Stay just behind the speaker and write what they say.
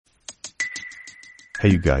Hey,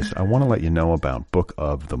 you guys, I want to let you know about Book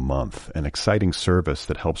of the Month, an exciting service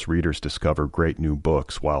that helps readers discover great new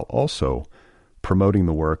books while also promoting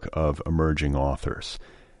the work of emerging authors.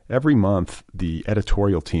 Every month, the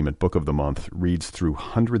editorial team at Book of the Month reads through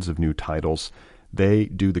hundreds of new titles. They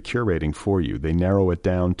do the curating for you. They narrow it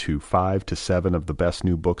down to 5 to 7 of the best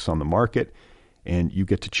new books on the market, and you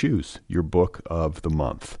get to choose your Book of the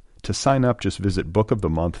Month. To sign up, just visit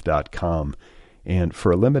bookofthemonth.com. And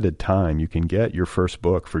for a limited time, you can get your first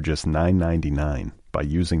book for just $9.99 by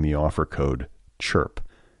using the offer code CHIRP,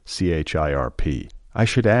 C-H-I-R-P. I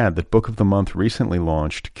should add that Book of the Month recently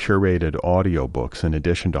launched curated audiobooks in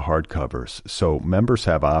addition to hardcovers, so members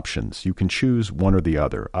have options. You can choose one or the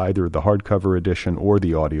other, either the hardcover edition or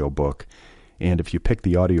the audiobook. And if you pick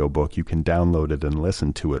the audiobook, you can download it and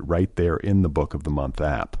listen to it right there in the Book of the Month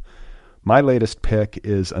app. My latest pick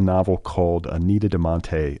is a novel called Anita de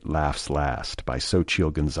Monte Laughs Last by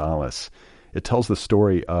Xochitl Gonzalez. It tells the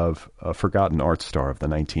story of a forgotten art star of the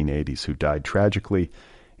 1980s who died tragically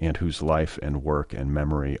and whose life and work and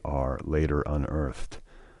memory are later unearthed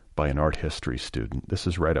by an art history student. This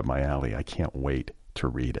is right up my alley. I can't wait to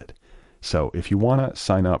read it. So if you want to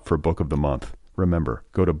sign up for Book of the Month, remember,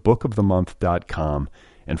 go to bookofthemonth.com,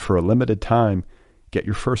 and for a limited time, get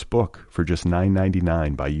your first book for just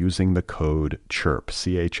 $9.99 by using the code CHIRP,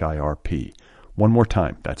 C-H-I-R-P. One more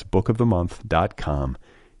time, that's bookofthemonth.com.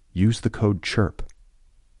 Use the code CHIRP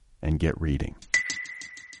and get reading.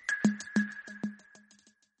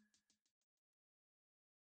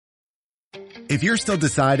 If you're still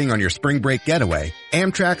deciding on your spring break getaway,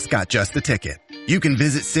 Amtrak's got just the ticket. You can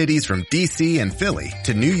visit cities from D.C. and Philly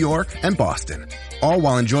to New York and Boston, all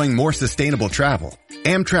while enjoying more sustainable travel.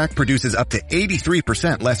 Amtrak produces up to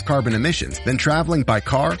 83% less carbon emissions than traveling by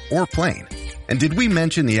car or plane. And did we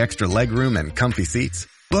mention the extra legroom and comfy seats?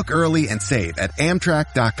 Book early and save at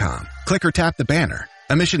Amtrak.com. Click or tap the banner.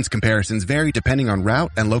 Emissions comparisons vary depending on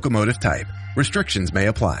route and locomotive type. Restrictions may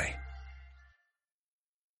apply.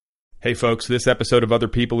 Hey folks, this episode of Other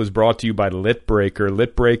People is brought to you by Litbreaker.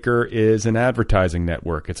 Litbreaker is an advertising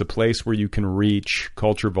network. It's a place where you can reach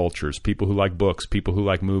culture vultures, people who like books, people who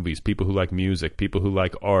like movies, people who like music, people who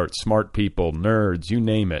like art, smart people, nerds, you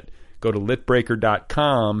name it. Go to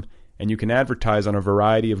litbreaker.com and you can advertise on a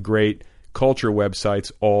variety of great culture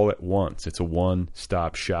websites all at once. It's a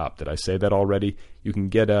one-stop shop. Did I say that already? You can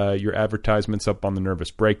get your advertisements up on The Nervous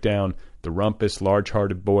Breakdown, The Rumpus,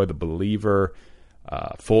 Large-Hearted Boy, The Believer,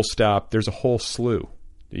 Full Stop. There's a whole slew.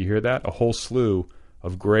 Do you hear that? A whole slew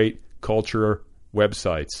of great culture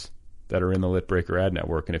websites that are in the Litbreaker ad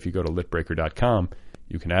network. And if you go to litbreaker.com,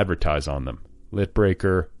 you can advertise on them.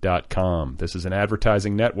 Litbreaker.com. This is an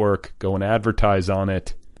advertising network. Go and advertise on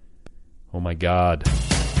it. Oh my God.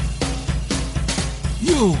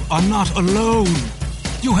 You are not alone.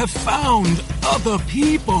 You have found other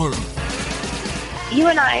people. You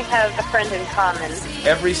and I have a friend in common.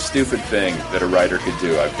 Every stupid thing that a writer could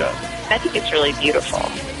do, I've done. I think it's really beautiful.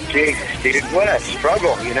 Jesus, dude, what a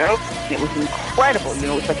struggle, you know? It was incredible. You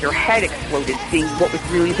know, it's like your head exploded seeing what was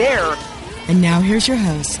really there. And now here's your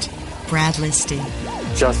host, Brad Listy.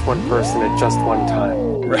 Just one person at just one time.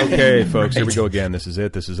 Okay, folks, here we go again. This is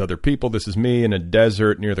it. This is Other People. This is me in a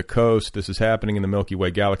desert near the coast. This is happening in the Milky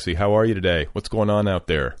Way galaxy. How are you today? What's going on out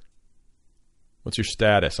there? What's your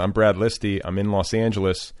status? I'm Brad Listy. I'm in Los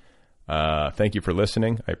Angeles. Thank you for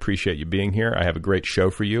listening. I appreciate you being here. I have a great show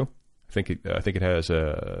for you. I think it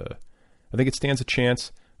stands a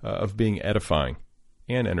chance of being edifying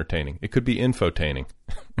and entertaining. It could be infotaining,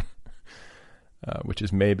 which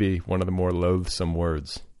is maybe one of the more loathsome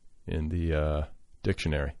words in the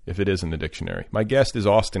dictionary, if it is in the dictionary. My guest is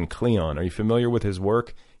Austin Kleon. Are you familiar with his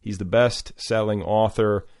work? He's the best-selling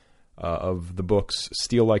author of the books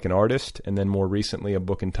Steal Like an Artist, and then more recently a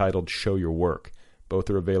book entitled Show Your Work. Both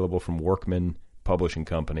are available from Workman Publishing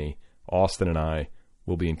Company. Austin and I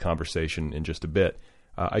will be in conversation in just a bit.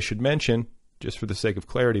 I should mention, just for the sake of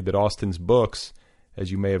clarity, that Austin's books,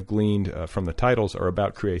 as you may have gleaned from the titles, are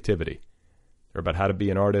about creativity. They're about how to be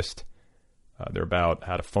an artist. They're about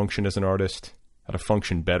how to function as an artist, how to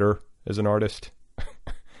function better as an artist.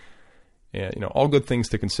 And, all good things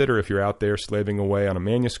to consider if you're out there slaving away on a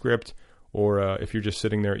manuscript, or if you're just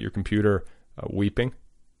sitting there at your computer weeping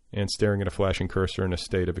and staring at a flashing cursor in a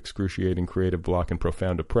state of excruciating creative block and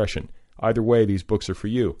profound depression. Either way, these books are for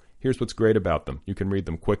you. Here's what's great about them. You can read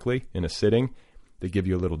them quickly in a sitting. They give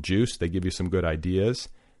you a little juice. They give you some good ideas.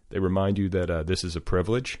 They remind you that this is a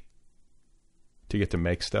privilege to get to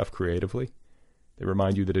make stuff creatively. They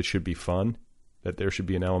remind you that it should be fun, that there should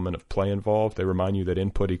be an element of play involved. They remind you that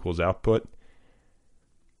input equals output.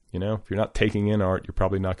 If you're not taking in art, you're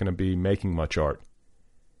probably not going to be making much art.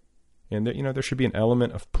 And that, there should be an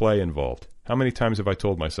element of play involved. How many times have I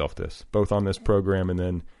told myself this, both on this program and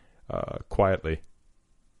then quietly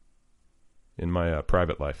in my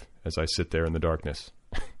private life as I sit there in the darkness?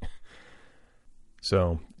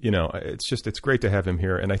 So, it's great to have him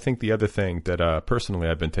here. And I think the other thing that personally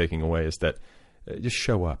I've been taking away is that just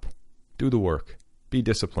show up, do the work, be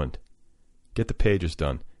disciplined, get the pages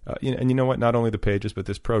done. And you know what? Not only the pages, but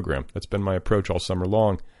this program. That's been my approach all summer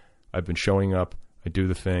long. I've been showing up. I do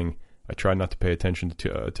the thing. I try not to pay attention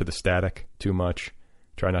to the static too much.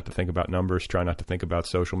 Try not to think about numbers. Try not to think about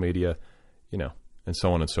social media, and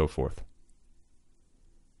so on and so forth.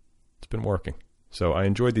 It's been working. So I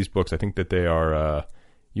enjoyed these books. I think that they are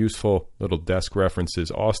useful little desk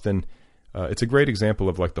references. Austin, it's a great example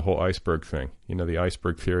of like the whole iceberg thing, the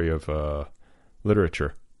iceberg theory of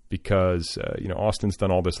literature, because, Austin's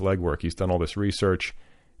done all this legwork. He's done all this research,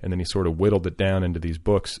 and then he sort of whittled it down into these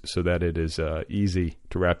books so that it is easy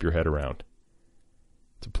to wrap your head around.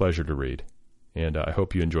 It's a pleasure to read, and I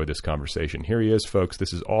hope you enjoy this conversation. Here he is, folks.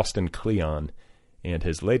 This is Austin Kleon, and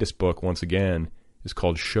his latest book, once again, is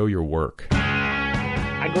called Show Your Work.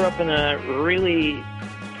 I grew up in a really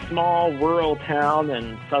small rural town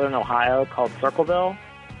in southern Ohio called Circleville.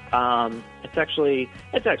 It's actually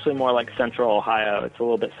more like central Ohio. It's a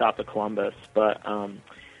little bit south of Columbus, but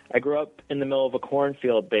I grew up in the middle of a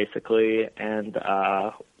cornfield basically, and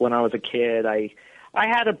when I was a kid, I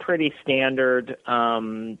had a pretty standard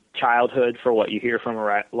childhood for what you hear from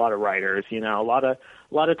a lot of writers.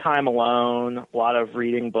 A lot of time alone, a lot of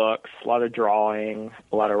reading books, a lot of drawing,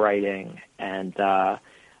 a lot of writing, and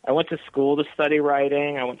I went to school to study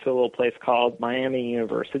writing. I went to a little place called Miami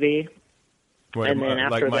University. Wait, and then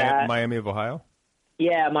after that, Miami of Ohio?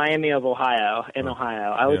 Yeah, Miami of Ohio, in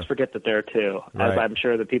Ohio. I always forget that they're too, right. As I'm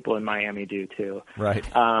sure the people in Miami do too. Right.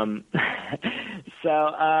 So when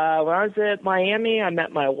I was at Miami, I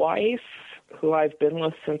met my wife, who I've been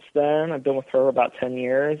with since then. I've been with her about 10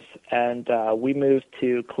 years, and we moved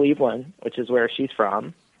to Cleveland, which is where she's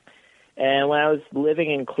from. And when I was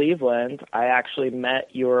living in Cleveland, I actually met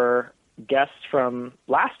your guest from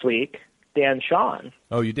last week, Dan Shawn.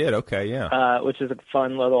 Oh, you did? Okay, yeah. Which is a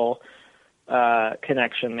fun little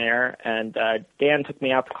connection there. And Dan took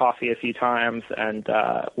me out to coffee a few times and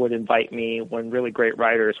would invite me when really great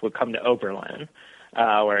writers would come to Oberlin,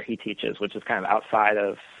 where he teaches, which is kind of outside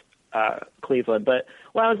of Cleveland. But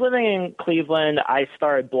when I was living in Cleveland, I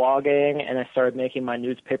started blogging and I started making my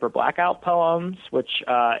newspaper blackout poems, which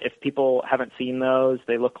if people haven't seen those,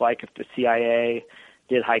 they look like if the CIA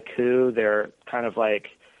did haiku. They're kind of like,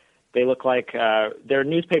 they look like they're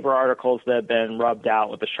newspaper articles that have been rubbed out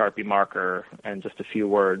with a Sharpie marker and just a few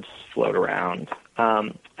words float around.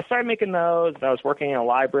 I started making those. I was working in a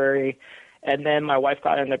library, and then my wife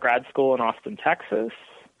got into grad school in Austin, Texas.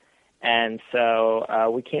 And so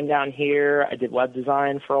we came down here. I did web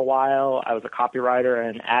design for a while. I was a copywriter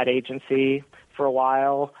in an ad agency for a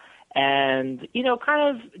while. And,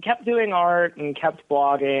 kind of kept doing art and kept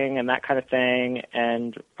blogging and that kind of thing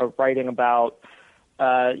and writing about,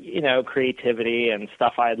 creativity and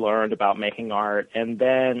stuff I had learned about making art. And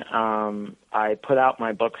then I put out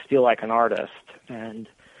my book, Steal Like an Artist. And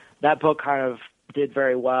that book kind of did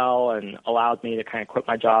very well and allowed me to kind of quit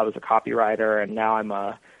my job as a copywriter. And now I'm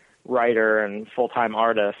a writer and full-time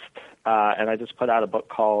artist, and I just put out a book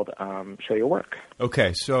called Show Your Work.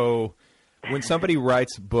 Okay, so when somebody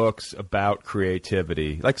writes books about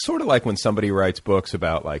creativity, sort of like when somebody writes books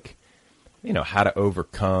about how to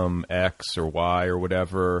overcome X or Y or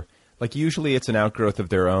whatever, usually it's an outgrowth of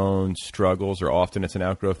their own struggles, or often it's an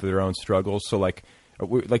outgrowth of their own struggles. So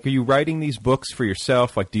are you writing these books for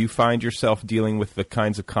yourself? Do you find yourself dealing with the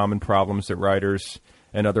kinds of common problems that writers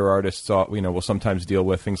and other artists, will sometimes deal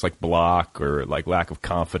with, things like block or lack of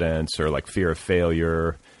confidence or fear of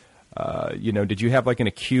failure? Did you have an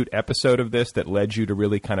acute episode of this that led you to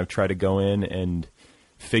really kind of try to go in and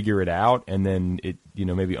figure it out, and then it,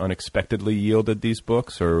 maybe unexpectedly yielded these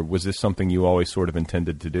books, or was this something you always sort of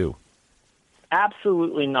intended to do?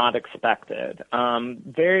 Absolutely not expected.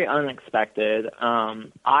 Very unexpected.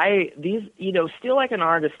 Steal Like an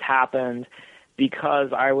Artist happened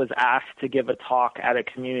because I was asked to give a talk at a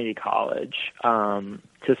community college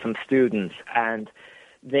to some students, and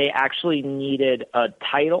they actually needed a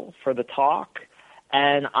title for the talk.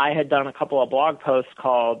 And I had done a couple of blog posts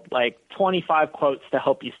called 25 quotes to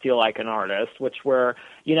help you steal like an artist, which were,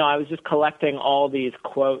 I was just collecting all these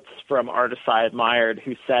quotes from artists I admired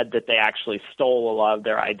who said that they actually stole a lot of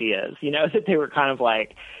their ideas, that they were kind of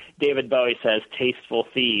like David Bowie says, tasteful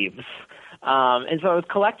thieves. And so I was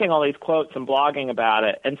collecting all these quotes and blogging about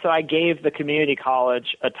it. And so I gave the community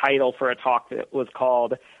college a title for a talk that was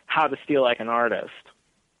called How to Steal Like an Artist.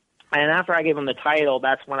 And after I gave him the title,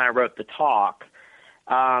 that's when I wrote the talk.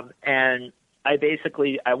 And I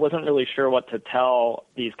wasn't really sure what to tell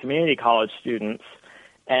these community college students.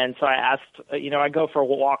 And so I asked, I go for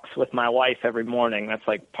walks with my wife every morning. That's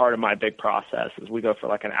like part of my big process is we go for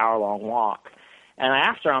like an hour-long walk. And I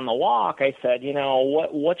asked her on the walk, I said,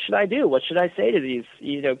 what should I do? What should I say to these,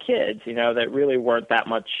 kids, that really weren't that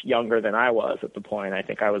much younger than I was at the point. I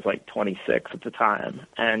think I was like 26 at the time.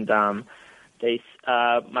 And my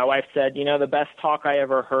wife said, the best talk I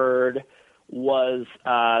ever heard was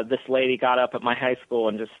this lady got up at my high school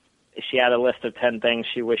and she had a list of 10 things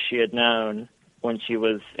she wished she had known when she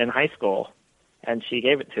was in high school, and she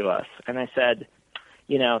gave it to us. And I said,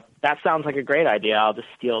 that sounds like a great idea. I'll just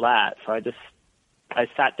steal that. So I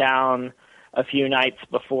sat down a few nights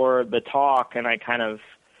before the talk, and I kind of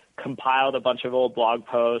compiled a bunch of old blog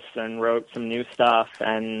posts and wrote some new stuff,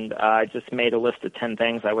 and I just made a list of 10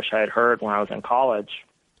 things I wish I had heard when I was in college.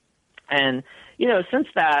 And, since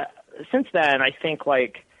then, I think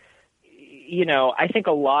I think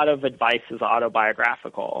a lot of advice is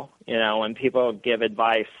autobiographical. When people give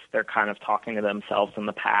advice, they're kind of talking to themselves in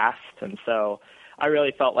the past. And so I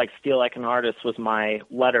really felt like Steal Like an Artist was my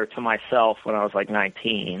letter to myself when I was like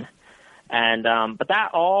 19. And but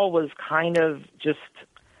that all was kind of just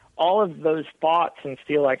all of those thoughts in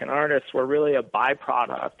Steal Like an Artist were really a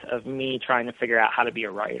byproduct of me trying to figure out how to be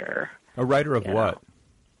a writer. A writer of what?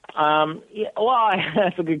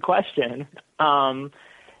 That's a good question.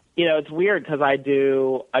 It's weird because I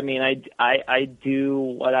do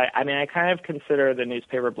what I kind of consider the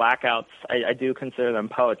newspaper blackouts, I do consider them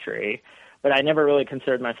poetry, but I never really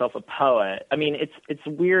considered myself a poet. I mean, it's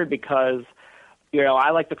weird because,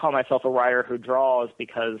 I like to call myself a writer who draws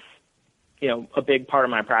because, a big part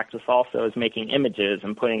of my practice also is making images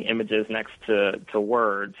and putting images next to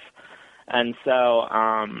words. And so,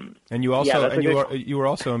 and you also, you were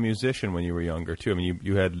also a musician when you were younger too. I mean,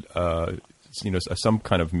 you had, some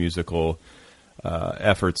kind of musical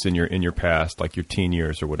efforts in your past, like your teen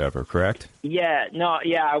years or whatever, correct?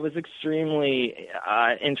 I was extremely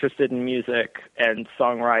interested in music and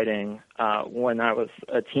songwriting when I was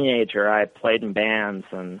a teenager. I played in bands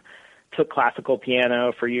and took classical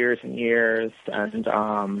piano for years and years, and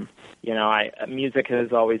music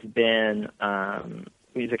has always been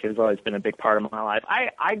a big part of my life.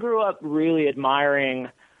 I grew up really admiring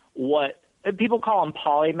what people call them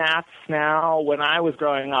polymaths now. When I was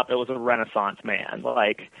growing up, it was a Renaissance man.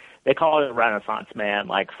 Like, they call it a Renaissance man,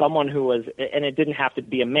 like someone who was, and it didn't have to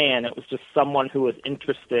be a man, it was just someone who was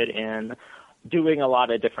interested in doing a lot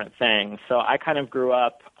of different things. So I kind of grew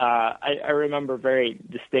up, I remember very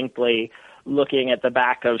distinctly looking at the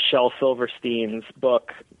back of Shel Silverstein's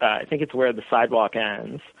book, I think it's Where the Sidewalk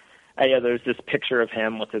Ends. There's this picture of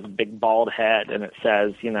him with his big bald head, and it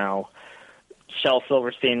says, Shel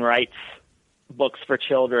Silverstein writes books for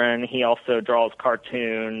children. He also draws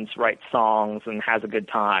cartoons, writes songs, and has a good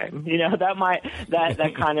time.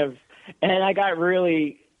 That kind of, and I got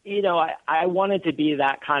really, I wanted to be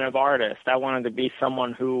that kind of artist. I wanted to be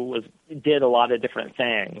someone who did a lot of different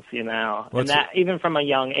things, and that even from a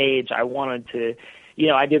young age, I wanted to,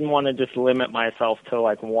 I didn't want to just limit myself to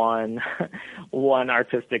like one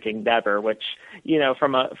artistic endeavor, which,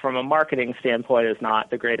 from a marketing standpoint is not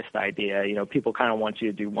the greatest idea. People kind of want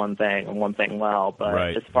you to do one thing and one thing well,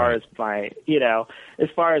 but as far as my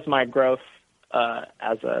growth I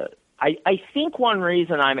think one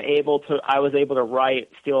reason I was able to write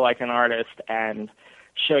Steal Like an Artist and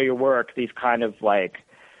Show Your Work, these kind of like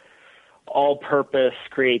all-purpose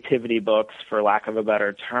creativity books, for lack of a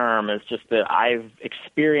better term, is just that I've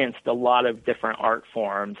experienced a lot of different art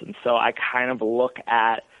forms, and so I kind of look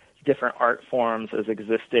at different art forms as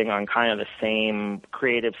existing on kind of the same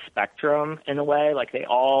creative spectrum in a way. Like they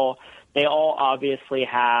all obviously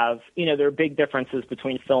have, there are big differences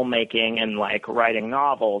between filmmaking and like writing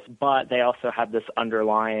novels, but they also have this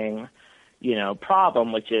underlying,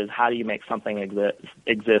 problem, which is how do you make something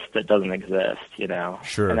exist that doesn't exist,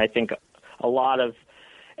 Sure. And I think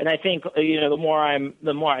the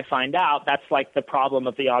more I find out, that's like the problem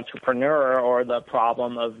of the entrepreneur or the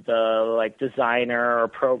problem of the like designer or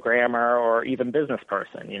programmer or even business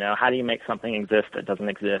person. How do you make something exist that doesn't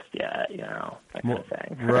exist yet? That kind of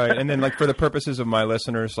thing. Right. And then like for the purposes of my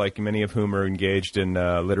listeners, like many of whom are engaged in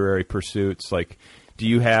literary pursuits, like do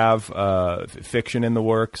you have fiction in the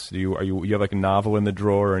works? Do you have like a novel in the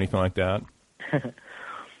drawer or anything like that?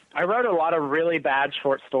 I wrote a lot of really bad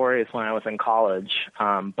short stories when I was in college,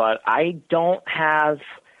 but I do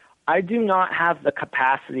not have the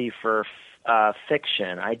capacity for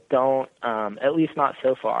fiction. I don't, at least not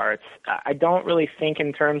so far. I don't really think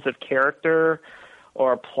in terms of character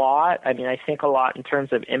or a plot. I mean, I think a lot in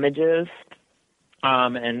terms of images,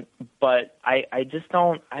 but I just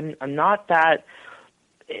don't. I'm not that.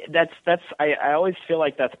 I always feel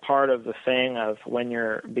like that's part of the thing of when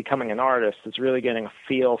you're becoming an artist, is really getting a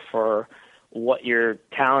feel for what you're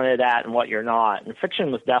talented at and what you're not. And fiction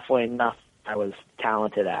was definitely nothing I was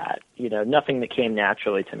talented at. Nothing that came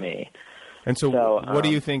naturally to me. And so what do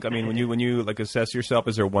you think? I mean, when you like assess yourself,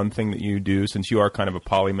 is there one thing that you do, since you are kind of a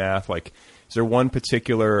polymath? Like, is there one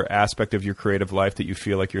particular aspect of your creative life that you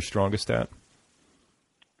feel like you're strongest at?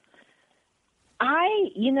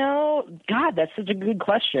 God, that's such a good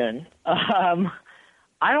question.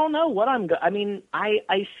 I don't know what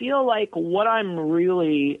I feel like what I'm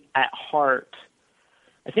really at heart,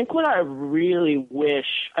 I think what I really wanted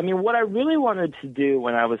to do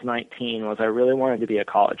when I was 19 was I really wanted to be a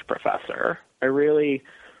college professor.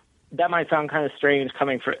 That might sound kind of strange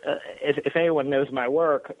coming from, if anyone knows my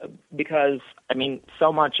work, because,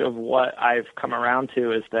 so much of what I've come around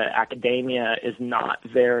to is that academia is not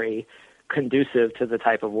very conducive to the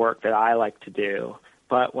type of work that I like to do.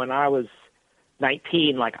 But when I was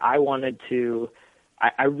 19, I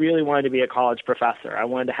really wanted to be a college professor. I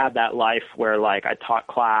wanted to have that life where I taught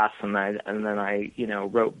class and then I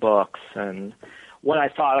wrote books and what I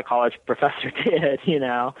thought a college professor did,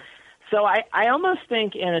 So I almost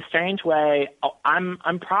think in a strange way I'm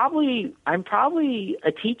probably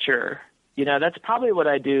a teacher. That's probably what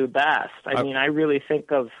I do best. I really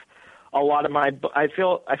think of a lot of I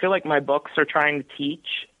feel like my books are trying to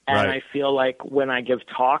teach, and right. I feel like when I give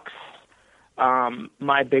talks,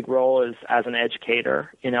 my big role is as an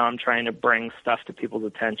educator. I'm trying to bring stuff to people's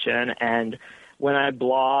attention, and when I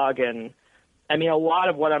blog, and a lot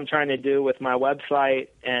of what I'm trying to do with my website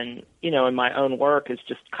and in my own work is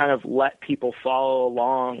just kind of let people follow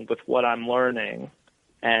along with what I'm learning,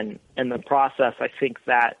 and in the process, I think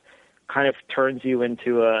that kind of turns you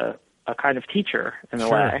into a kind of teacher in a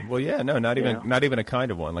way. Well, yeah, no, not even a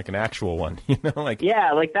kind of one, like an actual one.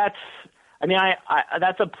 That's.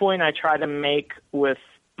 That's a point I try to make with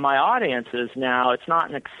my audiences now. It's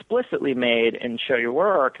not explicitly made in Show Your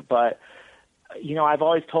Work, but I've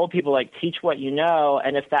always told people teach what you know,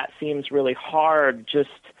 and if that seems really hard, just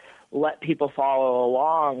let people follow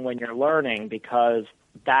along when you're learning, because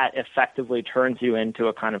that effectively turns you into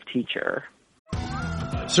a kind of teacher.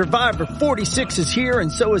 Survivor 46 is here, and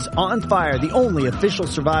so is On Fire, the only official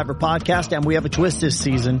Survivor podcast, and we have a twist this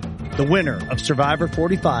season. The winner of Survivor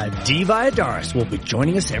 45, Dee Valladares, will be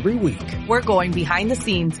joining us every week. We're going behind the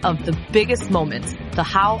scenes of the biggest moments, the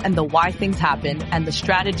how and the why things happen, and the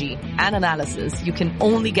strategy and analysis you can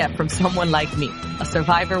only get from someone like me, a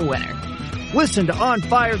Survivor winner. Listen to On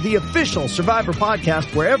Fire, the official Survivor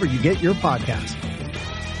podcast, wherever you get your podcast.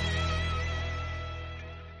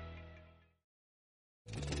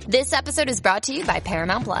 This episode is brought to you by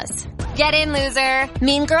Paramount Plus. Get in, loser!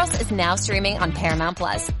 Mean Girls is now streaming on Paramount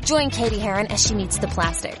Plus. Join Katie Heron as she meets the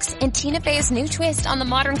plastics in Tina Fey's new twist on the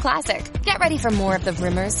modern classic. Get ready for more of the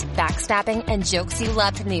rumors, backstabbing, and jokes you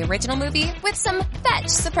loved from the original movie with some fetch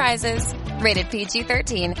surprises. Rated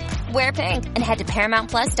PG-13. Wear pink and head to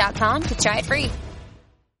ParamountPlus.com to try it free.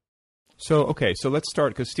 So let's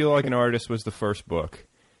start, because Steal Like an Artist was the first book.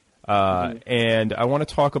 And I want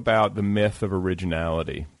to talk about the myth of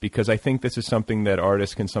originality, because I think this is something that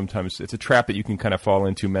artists can sometimes, it's a trap that you can kind of fall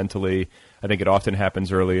into mentally. I think it often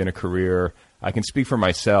happens early in a career. I can speak for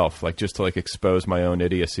myself, just to expose my own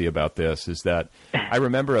idiocy about this, is that I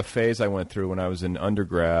remember a phase I went through when I was in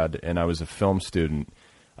undergrad and I was a film student,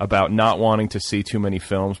 about not wanting to see too many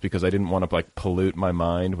films because I didn't want to pollute my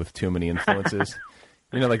mind with too many influences.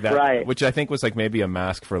 Like that, right. Which I think was maybe a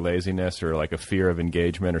mask for laziness or a fear of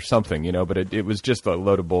engagement or something, but it was just a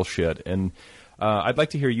load of bullshit. And I'd like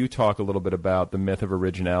to hear you talk a little bit about the myth of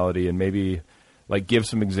originality, and maybe give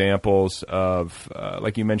some examples of,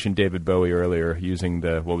 like you mentioned David Bowie earlier, using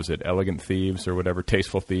Elegant Thieves or whatever,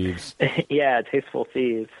 Tasteful Thieves. Yeah, Tasteful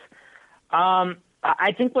Thieves.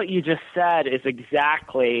 I think what you just said is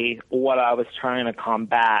exactly what I was trying to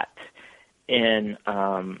combat in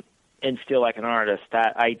Steal Like an Artist.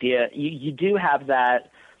 That idea, you do have that.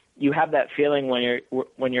 You have that feeling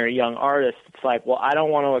when you're a young artist. It's I don't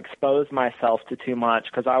want to expose myself to too much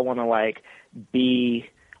because I want to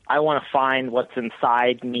I want to find what's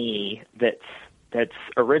inside me that's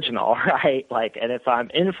original, right? And if I'm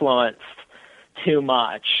influenced too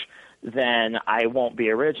much, then I won't be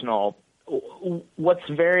original. What's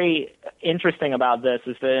very interesting about this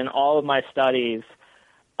is that in all of my studies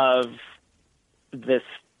of this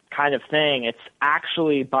kind of thing, it's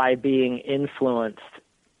actually by being influenced.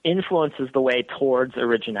 Influence is the way towards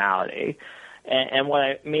originality. And what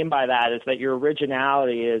I mean by that is that your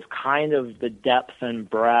originality is kind of the depth and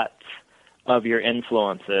breadth of your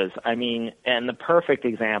influences. I mean, and the perfect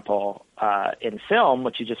example in film,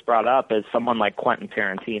 which you just brought up, is someone like Quentin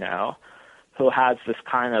Tarantino, who has this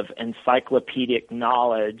kind of encyclopedic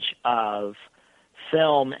knowledge of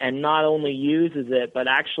film and not only uses it, but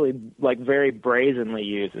actually like very brazenly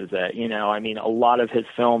uses it. You know, I mean, a lot of his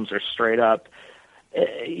films are straight up,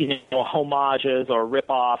 you know, homages or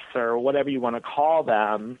rip-offs or whatever you want to call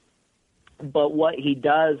them. But what he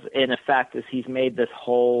does, in effect, is he's made this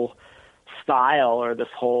whole style or this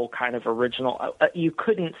whole kind of original. You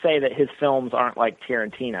couldn't say that his films aren't like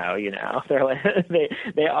Tarantino, you know. They're like,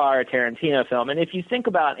 they are a Tarantino film. And if you think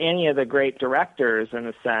about any of the great directors, in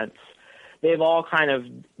a sense, they've all kind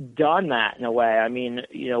of done that in a way. I mean,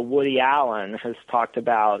 you know, Woody Allen has talked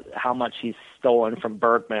about how much he's stolen from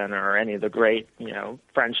Bergman or any of the great, you know,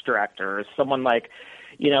 French directors. Someone like,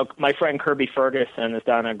 you know, my friend Kirby Ferguson has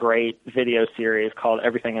done a great video series called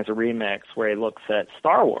Everything is a Remix, where he looks at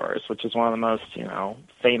Star Wars, which is one of the most, you know,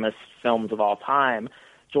 famous films of all time.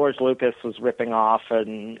 George Lucas was ripping off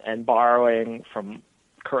and borrowing from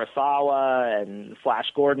Kurosawa and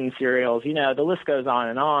Flash Gordon serials. You know, the list goes on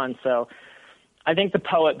and on. So I think the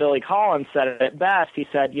poet Billy Collins said it best. He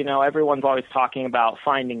said, you know, everyone's always talking about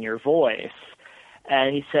finding your voice.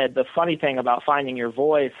 And he said the funny thing about finding your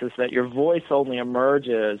voice is that your voice only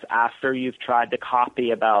emerges after you've tried to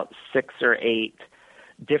copy about 6 or 8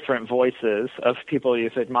 different voices of people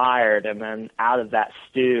you've admired, and then out of that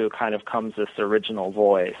stew kind of comes this original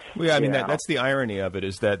voice. Well, yeah, I mean, that's the irony of it,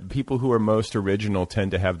 is that people who are most original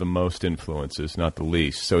tend to have the most influences, not the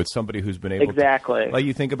least. So it's somebody who's been able exactly. to... Like,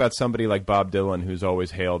 you think about somebody like Bob Dylan, who's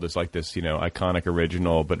always hailed as like this, you know, iconic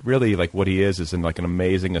original, but really like what he is like an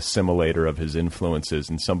amazing assimilator of his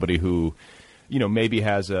influences, and somebody who, you know, maybe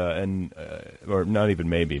has or not even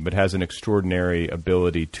maybe, but has an extraordinary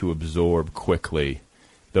ability to absorb quickly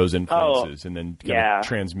those influences and then kind of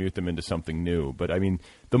transmute them into something new. But I mean,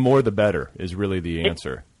 the more the better is really the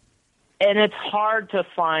answer. And it's hard to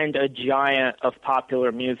find a giant of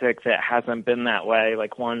popular music that hasn't been that way.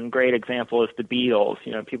 Like, one great example is the Beatles.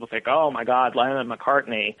 You know, people think, oh my God, Lennon and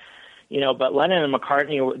McCartney. You know, but Lennon and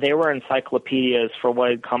McCartney, they were encyclopedias for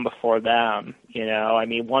what had come before them. You know, I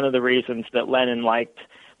mean, one of the reasons that Lennon liked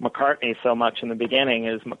McCartney so much in the beginning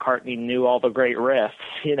is McCartney knew all the great riffs.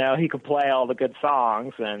 You know, he could play all the good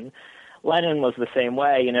songs, and Lennon was the same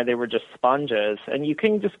way. You know, they were just sponges, and you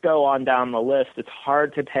can just go on down the list. It's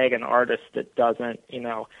hard to peg an artist that doesn't, you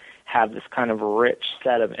know, have this kind of rich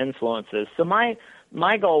set of influences. So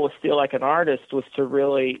my goal with Feel Like an Artist was to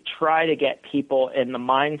really try to get people in the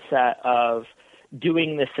mindset of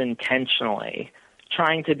doing this intentionally,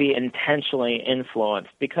 trying to be intentionally influenced,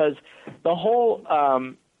 because the whole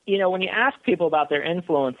you know, when you ask people about their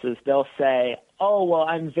influences, they'll say, oh, well,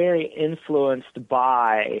 I'm very influenced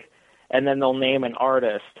by, and then they'll name an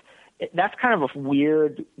artist. That's kind of a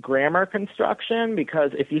weird grammar construction,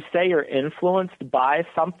 because if you say you're influenced by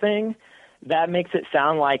something, that makes it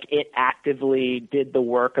sound like it actively did the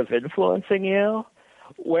work of influencing you,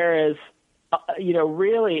 whereas, you know,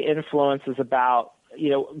 really influence is about, you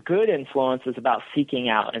know, good influence is about seeking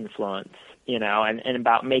out influence, you know, and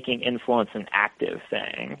about making influence an active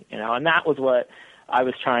thing, you know, and that was what I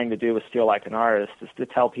was trying to do with Feel Like an Artist, is to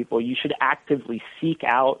tell people you should actively seek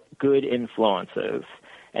out good influences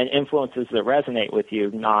and influences that resonate with you,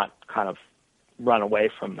 not kind of run away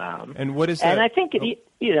from them. And what is that? And I think,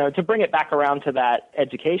 you know, to bring it back around to that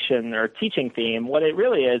education or teaching theme, what it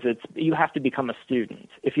really is, it's you have to become a student.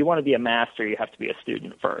 If you want to be a master, you have to be a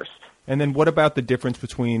student first. And then what about the difference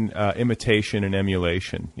between imitation and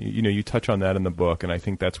emulation? You know, you touch on that in the book, and I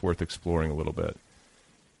think that's worth exploring a little bit.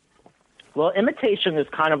 Well, imitation is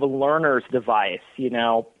kind of a learner's device, you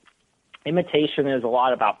know. Imitation is a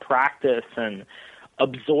lot about practice and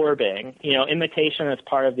absorbing. You know, imitation is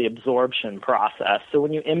part of the absorption process. So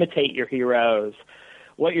when you imitate your heroes,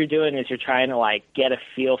 what you're doing is you're trying to, like, get a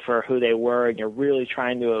feel for who they were, and you're really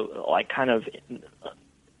trying to, like, kind of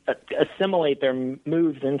assimilate their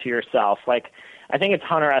moves into yourself. Like, I think it's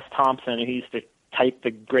Hunter S. Thompson who used to type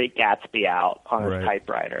The Great Gatsby out on his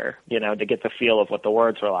typewriter, you know, to get the feel of what the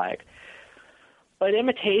words were like. But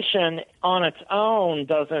imitation on its own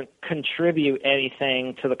doesn't contribute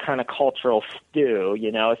anything to the kind of cultural stew.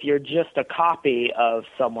 You know, if you're just a copy of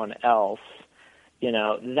someone else, you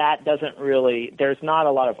know, that doesn't really, there's not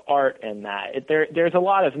a lot of art in that. There's a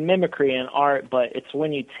lot of mimicry in art, but it's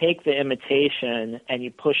when you take the imitation and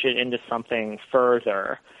you push it into something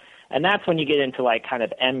further. And that's when you get into, like, kind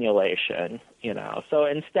of emulation, you know. So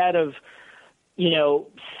instead of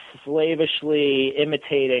slavishly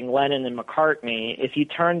imitating Lennon and McCartney. If you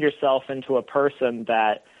turned yourself into a person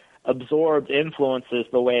that absorbed influences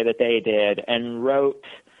the way that they did and wrote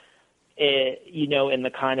it, in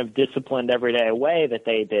the kind of disciplined everyday way that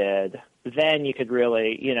they did, then you could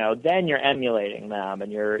really, then you're emulating them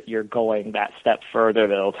and you're going that step further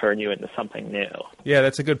that'll turn you into something new. Yeah,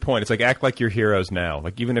 that's a good point. It's like act like you're heroes now.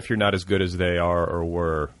 Like even if you're not as good as they are or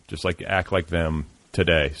were, just like act like them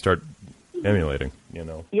today. Start emulating,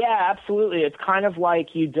 Yeah, absolutely. It's kind of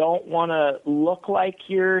like you don't want to look like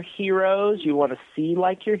your heroes. You want to see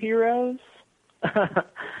like your heroes.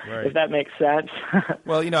 Right. If that makes sense.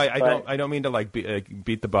 Well, I don't mean to like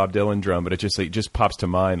beat the Bob Dylan drum, but it just pops to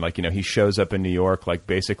mind. Like, he shows up in New York, like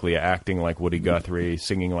basically acting like Woody Guthrie,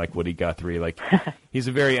 singing like Woody Guthrie. Like, he's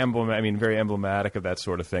a very emblematic of that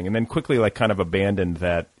sort of thing. And then quickly, like, kind of abandoned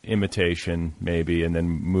that imitation, maybe, and then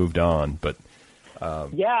moved on. But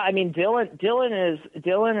Dylan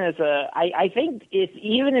is I think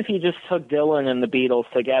even if you just took Dylan and the Beatles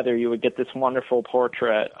together, you would get this wonderful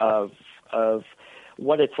portrait of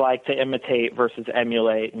what it's like to imitate versus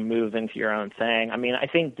emulate and move into your own thing. I mean, I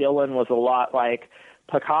think Dylan was a lot like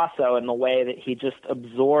Picasso in the way that he just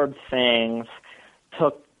absorbed things,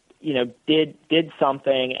 did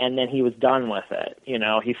something, and then he was done with it.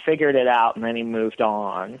 He figured it out and then he moved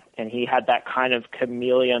on, and he had that kind of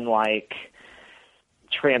chameleon-like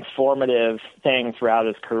transformative thing throughout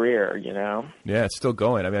his career, Yeah, it's still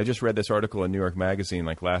going. I mean, I just read this article in New York Magazine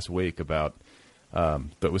like last week about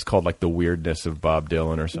that was called like The Weirdness of Bob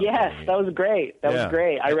Dylan or something. Yes, that was great. That was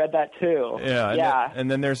great. I read that too. Yeah.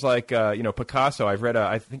 And then there's like Picasso. I've read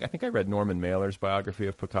I think I read Norman Mailer's biography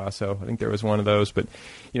of Picasso. I think there was one of those, but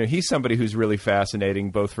he's somebody who's really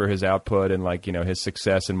fascinating both for his output and like his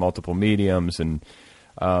success in multiple mediums, and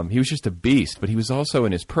he was just a beast, but he was also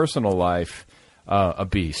in his personal life a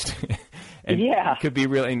beast. And it could be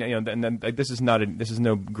really, and then like, this is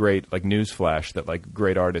no great like news flash that like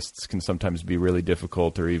great artists can sometimes be really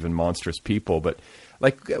difficult or even monstrous people. But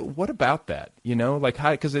like, what about that? Like how?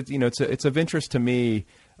 Because it's of interest to me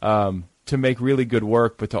to make really good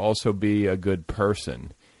work, but to also be a good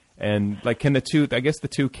person. And like, can the two? I guess the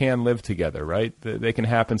two can live together, right? They can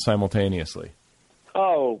happen simultaneously.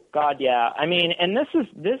 Oh God, yeah. I mean, and this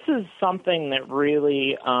is something that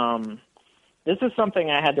really. This is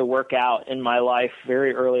something I had to work out in my life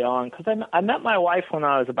very early on, because I met my wife when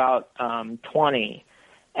I was about 20,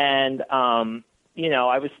 and I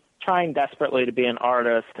was trying desperately to be an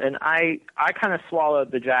artist, and I kind of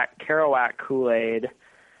swallowed the Jack Kerouac Kool-Aid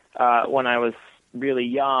when I was really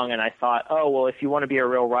young, and I thought, oh well, if you want to be a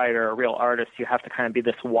real writer, a real artist, you have to kind of be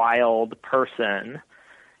this wild person.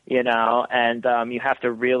 And you have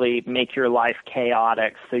to really make your life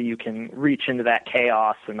chaotic so you can reach into that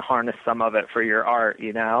chaos and harness some of it for your art,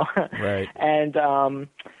 Right. And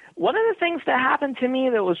one of the things that happened to me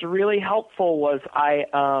that was really helpful was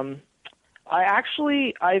I'm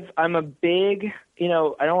a big, I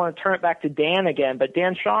don't want to turn it back to Dan again, but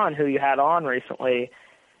Dan Shawn, who you had on recently,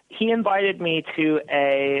 he invited me to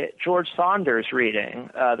a George Saunders reading,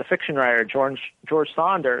 the fiction writer George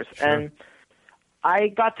Saunders. Sure. And I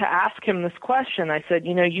got to ask him this question. I said,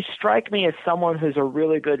 you strike me as someone who's a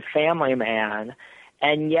really good family man,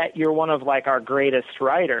 and yet you're one of like our greatest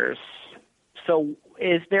writers. So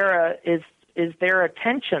is there a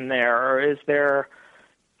tension there, or is there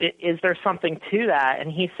something to that?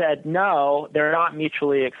 And he said, no, they're not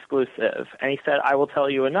mutually exclusive. And he said, I will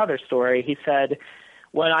tell you another story. He said,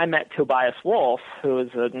 when I met Tobias Wolff, who is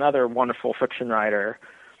another wonderful fiction writer,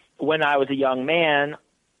 when I was a young man,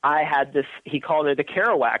 I had this, he called it a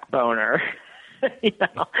Kerouac boner, and he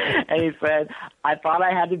said, I thought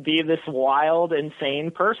I had to be this wild, insane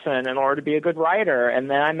person in order to be a good writer. And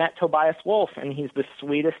then I met Tobias Wolff, and he's the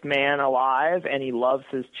sweetest man alive, and he loves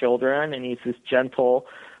his children, and he's this gentle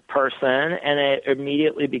person. And it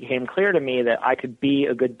immediately became clear to me that I could be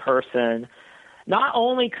a good person. Not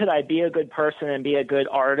only could I be a good person and be a good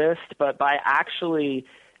artist, but by actually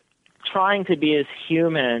trying to be as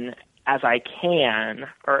human as I can,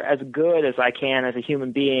 or as good as I can as a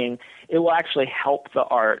human being, it will actually help the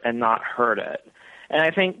art and not hurt it. And I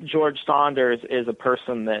think George Saunders is a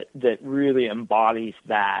person that really embodies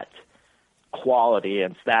that quality.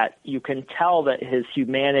 It's that you can tell that his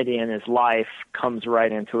humanity in his life comes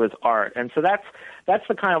right into his art. And so that's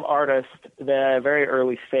the kind of artist, the very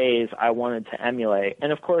early phase, I wanted to emulate.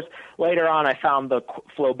 And of course, later on I found the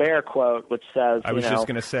Flaubert quote, which says, I was just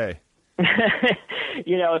going to say,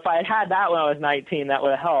 if I had had that when I was 19, that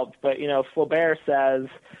would have helped. But, Flaubert says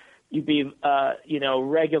you be,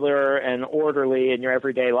 regular and orderly in your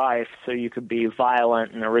everyday life so you could be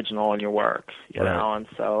violent and original in your work, you know? And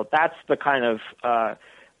so that's the kind of,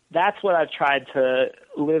 that's what I've tried to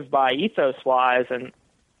live by ethos-wise. And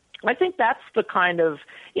I think that's the kind of,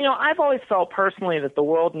 I've always felt personally that the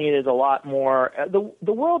world needed a lot more,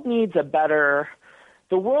 the world needs a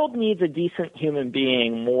decent human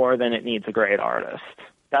being more than it needs a great artist.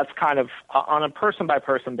 That's kind of on a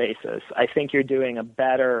person-by-person basis. I think you're doing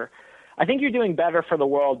better for the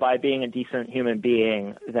world by being a decent human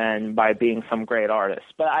being than by being some great artist.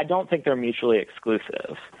 But I don't think they're mutually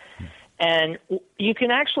exclusive. And you can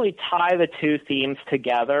actually tie the two themes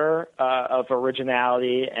together of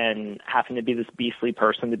originality and having to be this beastly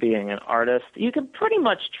person to being an artist. You can pretty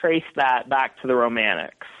much trace that back to the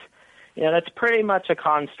Romantics. That's pretty much a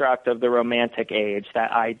construct of the Romantic age,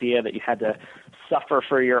 that idea that you had to suffer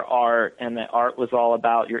for your art and that art was all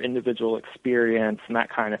about your individual experience and that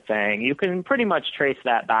kind of thing. You can pretty much trace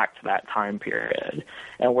that back to that time period.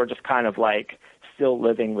 And we're just kind of like still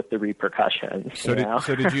living with the repercussions. So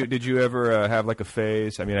did you ever have like a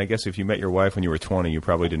phase? I mean, I guess if you met your wife when you were 20, you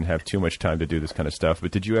probably didn't have too much time to do this kind of stuff.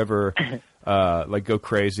 But did you ever like go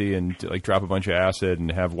crazy and like drop a bunch of acid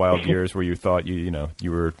and have wild years where you thought you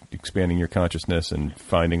were expanding your consciousness and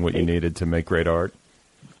finding what you needed to make great art?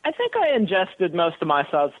 I think I ingested most of my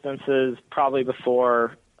substances probably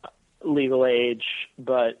before legal age,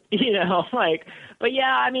 but I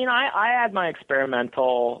had my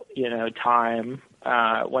experimental, time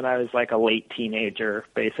when I was like a late teenager,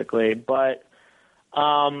 basically. But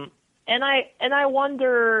and I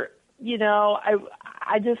wonder,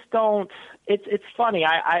 I just don't. It's funny.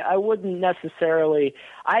 I wouldn't necessarily.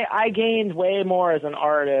 I gained way more as an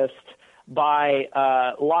artist by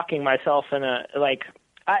locking myself in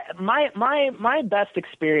my best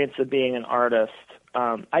experience of being an artist,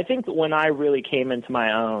 I think that when I really came into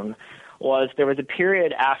my own was there was a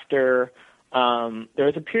period after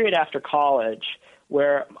college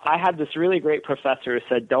where I had this really great professor who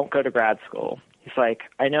said, don't go to grad school. He's like,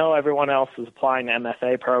 I know everyone else is applying to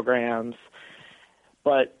MFA programs,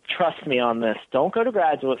 but trust me on this. Don't go to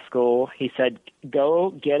graduate school. He said,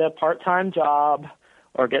 go get a part-time job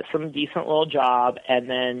or get some decent little job and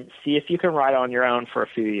then see if you can write on your own for a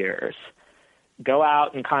few years. Go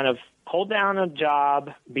out and kind of hold down a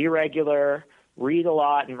job, be regular, read a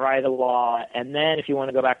lot and write a lot, and then if you want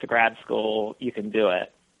to go back to grad school, you can do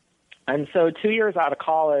it. And so 2 years out of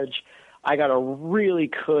college, I got a really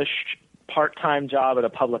cush part-time job at a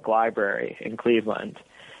public library in Cleveland.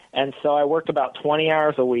 And so I worked about 20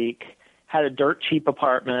 hours a week, had a dirt cheap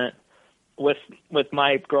apartment with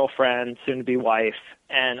my girlfriend, soon-to-be wife,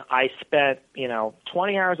 and I spent,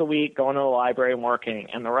 20 hours a week going to the library and working,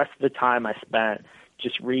 and the rest of the time I spent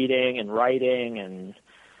just reading and writing and,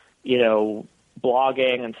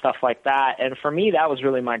 blogging and stuff like that. And for me, that was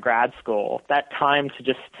really my grad school. That time to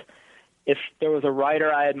just, if there was a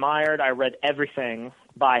writer I admired, I read everything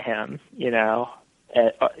by him, if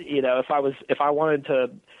I wanted to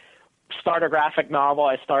start a graphic novel,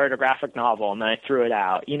 I started a graphic novel and then I threw it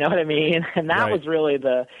out. You know what I mean? And that was really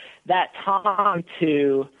that time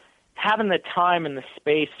to having the time and the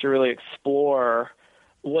space to really explore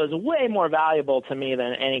was way more valuable to me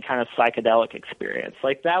than any kind of psychedelic experience.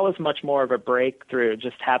 Like that was much more of a breakthrough,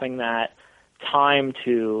 just having that time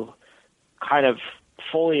to kind of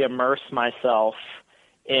fully immerse myself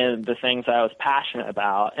in the things I was passionate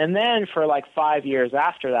about. And then for like 5 years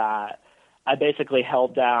after that, I basically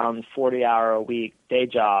held down 40-hour-a-week day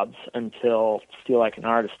jobs until Steal Like an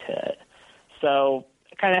Artist hit. So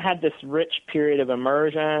I kind of had this rich period of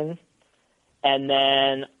immersion, and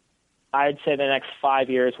then I'd say the next 5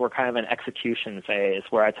 years were kind of an execution phase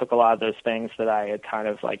where I took a lot of those things that I had kind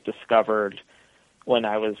of like discovered when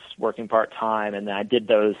I was working part-time, and then I did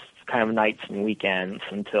those kind of nights and weekends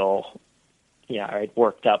until, I'd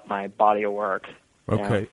worked up my body of work.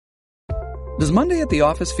 Okay. Does Monday at the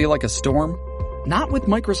office feel like a storm? Not with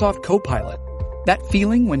Microsoft Copilot. That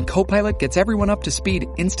feeling when Copilot gets everyone up to speed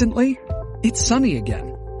instantly? It's sunny again.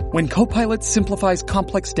 When Copilot simplifies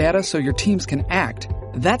complex data so your teams can act,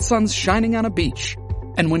 that sun's shining on a beach.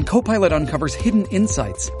 And when Copilot uncovers hidden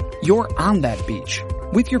insights, you're on that beach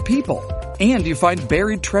with your people, and you find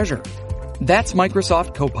buried treasure. That's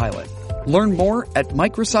Microsoft Copilot. Learn more at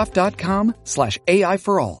Microsoft.com/AI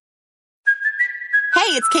for all.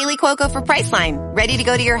 Hey, it's Kaylee Cuoco for Priceline. Ready to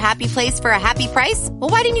go to your happy place for a happy price? Well,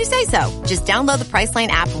 why didn't you say so? Just download the Priceline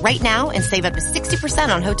app right now and save up to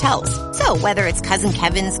 60% on hotels. So whether it's Cousin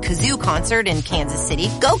Kevin's Kazoo Concert in Kansas City,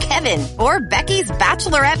 go Kevin, or Becky's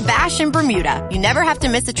Bachelorette Bash in Bermuda, you never have to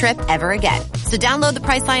miss a trip ever again. So download the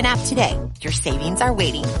Priceline app today. Your savings are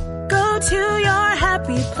waiting. Go to your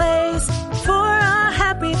happy place for a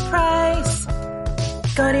happy price.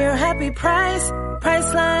 Go to your happy price,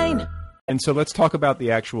 Priceline. And so let's talk about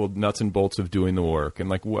the actual nuts and bolts of doing the work. And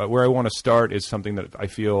like where I want to start is something that I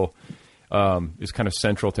feel is kind of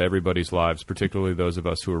central to everybody's lives, particularly those of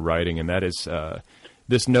us who are writing, and that is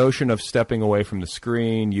this notion of stepping away from the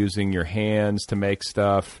screen, using your hands to make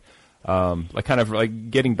stuff, like kind of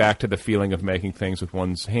like getting back to the feeling of making things with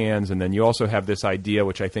one's hands. And then you also have this idea,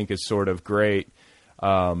 which I think is sort of great,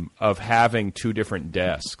 of having two different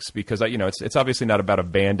desks, because it's obviously not about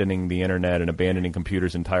abandoning the internet and abandoning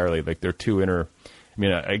computers entirely. Like they're two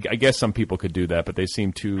I guess some people could do that, but they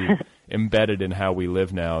seem too embedded in how we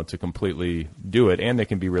live now to completely do it, and they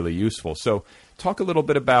can be really useful. So talk a little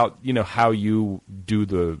bit about how you do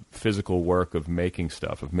the physical work of making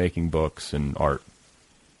stuff, of making books and art.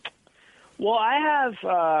 Well,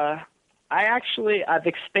 I've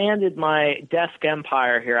expanded my desk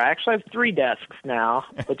empire here. I actually have 3 desks now,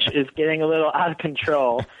 which is getting a little out of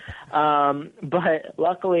control. But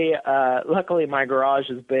luckily my garage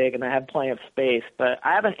is big and I have plenty of space. But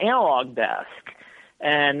I have an analog desk,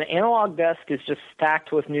 and the analog desk is just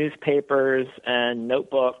stacked with newspapers and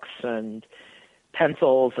notebooks and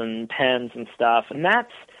pencils and pens and stuff. And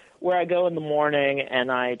that's where I go in the morning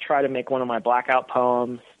and I try to make one of my blackout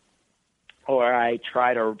poems, or I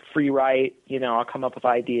try to free write. I'll come up with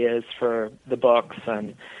ideas for the books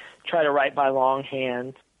and try to write by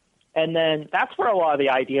longhand. And then that's where a lot of the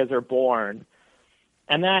ideas are born.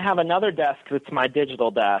 And then I have another desk that's my digital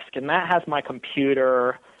desk, and that has my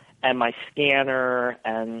computer and my scanner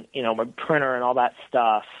and, my printer and all that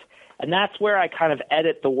stuff. And that's where I kind of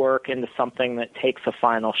edit the work into something that takes a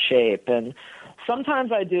final shape. And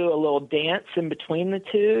sometimes I do a little dance in between the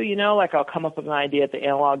two, like I'll come up with an idea at the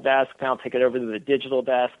analog desk, and I'll take it over to the digital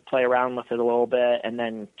desk, play around with it a little bit, and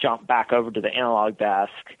then jump back over to the analog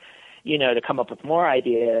desk, to come up with more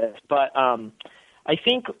ideas. But I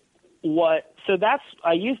think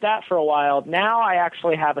I used that for a while. Now I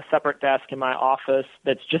actually have a separate desk in my office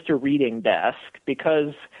that's just a reading desk,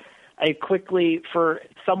 because for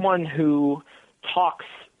someone who talks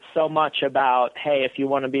so much about, hey, if you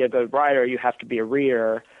want to be a good writer, you have to be a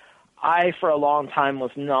reader. I, for a long time, was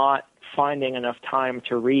not finding enough time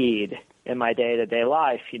to read in my day-to-day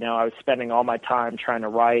life. I was spending all my time trying to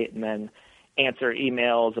write and then answer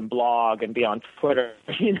emails and blog and be on Twitter,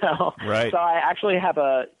 Right. So I actually have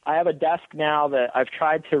a desk now that I've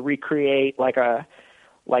tried to recreate like a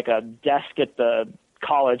desk at the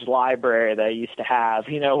college library that I used to have,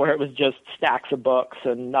 where it was just stacks of books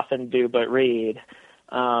and nothing to do but read.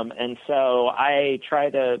 And so I try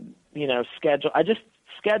to,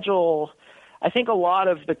 schedule. I think a lot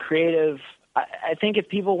of the creative, I think if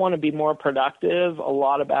people want to be more productive, a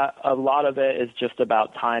lot of it is just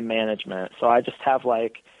about time management. So I just have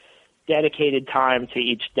dedicated time to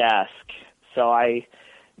each desk. So I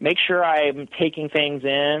make sure I'm taking things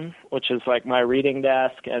in, which is like my reading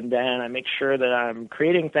desk, and then I make sure that I'm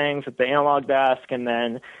creating things at the analog desk, and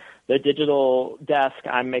then the digital desk,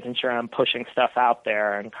 I'm making sure I'm pushing stuff out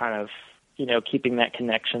there and kind of, keeping that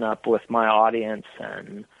connection up with my audience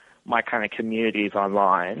and my kind of communities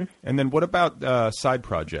online. And then what about side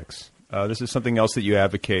projects? This is something else that you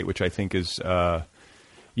advocate, which I think is,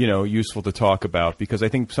 useful to talk about, because I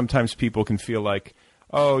think sometimes people can feel like,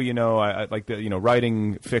 I like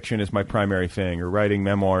writing fiction is my primary thing, or writing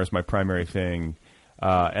memoir is my primary thing.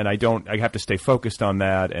 And I have to stay focused on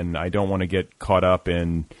that, and I don't want to get caught up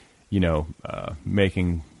in,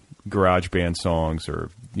 making garage band songs, or,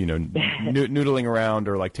 noodling around,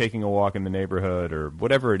 or like taking a walk in the neighborhood, or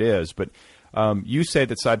whatever it is. But you say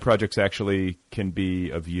that side projects actually can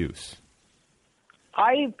be of use.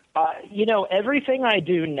 Everything I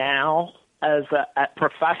do now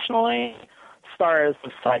professionally started as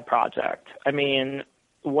a side project. I mean,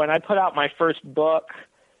 when I put out my first book,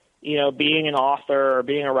 being an author or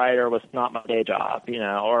being a writer was not my day job,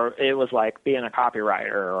 or it was like being a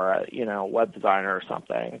copywriter or a, web designer or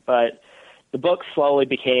something. But the book slowly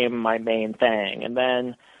became my main thing. And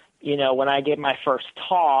then, when I gave my first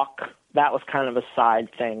talk, that was kind of a side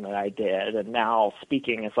thing that I did. And now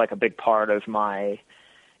speaking is like a big part of my,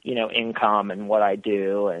 income and what I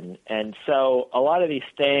do. And so a lot of these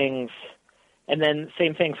things, and then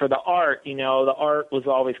same thing for the art, the art was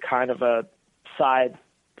always kind of a side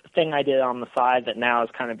thing I did on the side that now has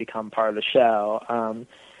kind of become part of the show.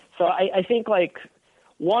 So I think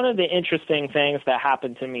one of the interesting things that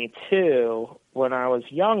happened to me too when I was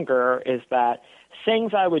younger is that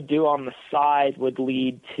things I would do on the side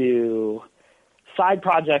side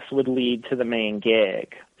projects would lead to the main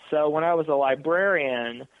gig. So when I was a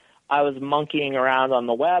librarian, I was monkeying around on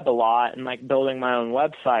the web a lot and building my own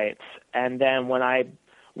websites. And then when I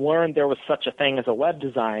learned there was such a thing as a web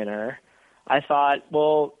designer, I thought,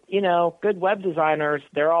 well, good web designers,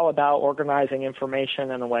 they're all about organizing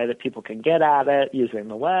information in a way that people can get at it using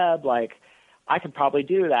the web. Like, I could probably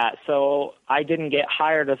do that. So I didn't get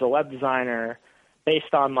hired as a web designer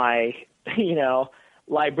based on my,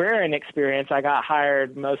 librarian experience. I got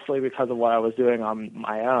hired mostly because of what I was doing on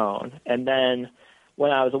my own. And then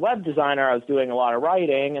when I was a web designer, I was doing a lot of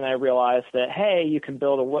writing, and I realized that, hey, you can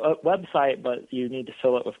build a website, but you need to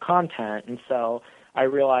fill it with content. And so I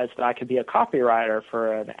realized that I could be a copywriter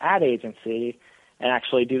for an ad agency and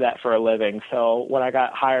actually do that for a living. So when I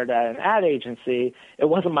got hired at an ad agency, it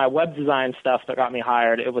wasn't my web design stuff that got me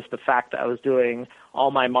hired. It was the fact that I was doing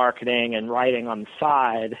all my marketing and writing on the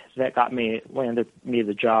side that landed me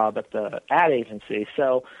the job at the ad agency.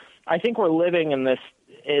 So I think we're living in this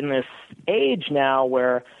age now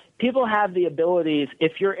where people have the abilities.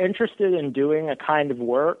 If you're interested in doing a kind of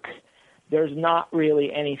work, there's not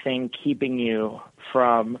really anything keeping you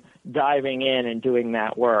from diving in and doing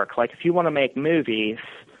that work. Like if you want to make movies,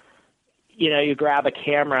 you grab a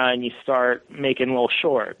camera and you start making little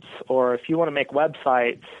shorts. Or if you want to make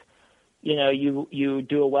websites, you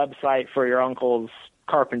do a website for your uncle's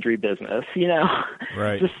carpentry business,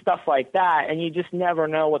 right. Just stuff like that. And you just never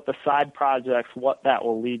know what the side projects, what that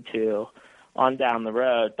will lead to on down the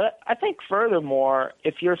road. But I think furthermore,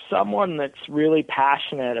 if you're someone that's really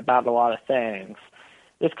passionate about a lot of things,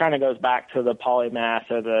 this kind of goes back to the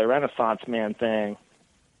polymath or the Renaissance man thing.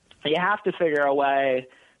 You have to figure a way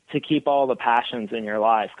to keep all the passions in your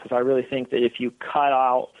life, because I really think that if you cut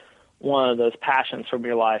out one of those passions from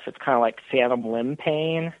your life, it's kind of like phantom limb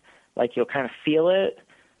pain, like you'll kind of feel it.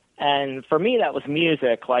 And for me, that was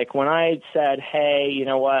music. Like when I said, hey, you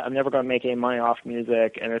know what, I'm never going to make any money off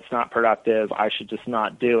music and it's not productive, I should just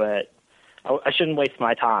not do it. I shouldn't waste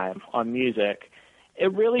my time on music.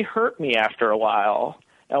 It really hurt me after a while.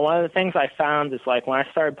 And one of the things I found is like when I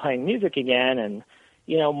started playing music again and,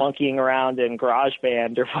 monkeying around in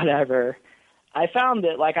GarageBand or whatever, I found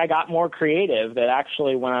that like I got more creative, that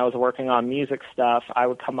actually when I was working on music stuff, I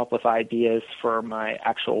would come up with ideas for my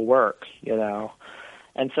actual work,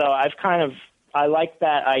 And so I like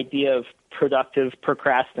that idea of productive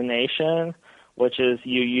procrastination, which is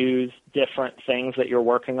you use different things that you're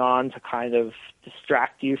working on to kind of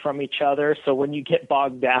distract you from each other. So when you get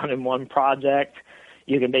bogged down in one project,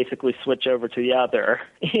 you can basically switch over to the other,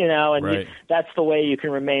 and right. That's the way you can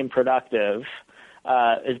remain productive,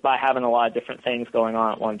 is by having a lot of different things going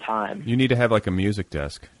on at one time. You need to have like a music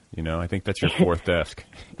desk. I think that's your fourth desk.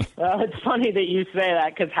 Well, it's funny that you say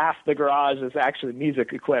that because half the garage is actually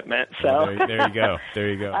music equipment. So well, there you go. There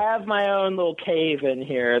you go. I have my own little cave in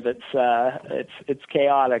here that's it's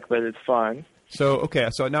chaotic, but it's fun. So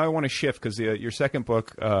now I want to shift because your second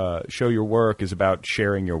book, Show Your Work, is about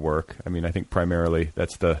sharing your work. I mean, I think primarily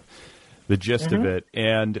that's the gist of it.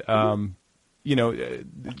 And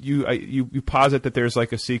you posit that there's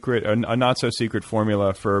like a not so secret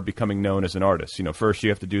formula for becoming known as an artist. First you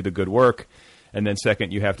have to do the good work, and then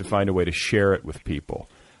second you have to find a way to share it with people.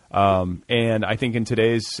 And I think in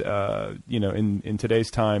today's in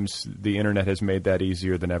today's times, the internet has made that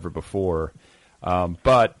easier than ever before.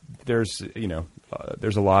 But there's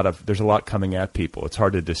a lot coming at people. It's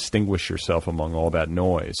hard to distinguish yourself among all that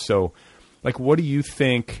noise. So, like, what do you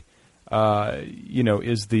think?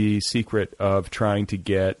 Is the secret of trying to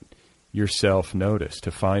get yourself noticed,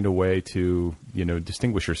 to find a way to,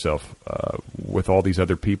 distinguish yourself with all these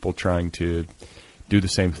other people trying to do the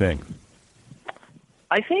same thing?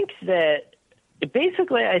 I think that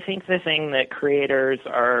basically, the thing that creators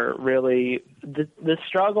are really, the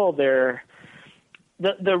struggle there,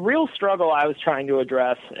 the real struggle I was trying to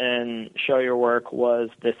address in Show Your Work was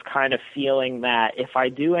this kind of feeling that if I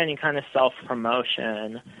do any kind of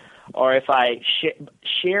self-promotion, or if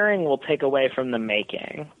sharing will take away from the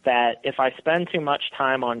making, that if I spend too much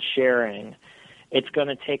time on sharing, it's going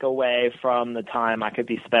to take away from the time I could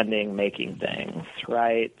be spending making things,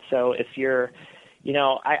 right? So if you're,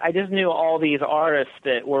 I just knew all these artists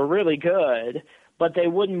that were really good, but they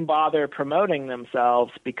wouldn't bother promoting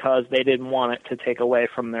themselves because they didn't want it to take away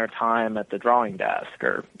from their time at the drawing desk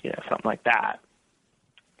or, something like that.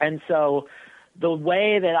 And so the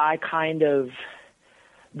way that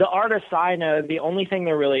the artists I know, the only thing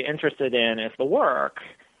they're really interested in is the work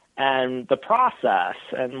and the process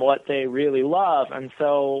and what they really love. And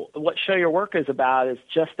so what Show Your Work is about is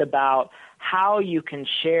just about how you can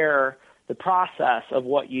share the process of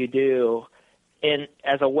what you do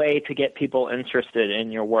as a way to get people interested in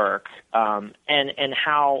your work, and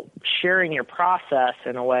how sharing your process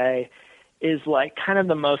in a way is like kind of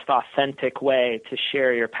the most authentic way to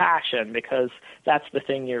share your passion, because that's the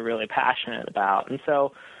thing you're really passionate about. And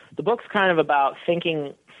so the book's kind of about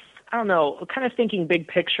thinking, kind of thinking big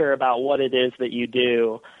picture about what it is that you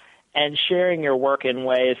do and sharing your work in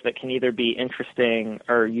ways that can either be interesting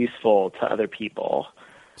or useful to other people.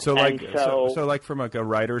 So like from like a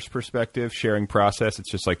writer's perspective, sharing process, it's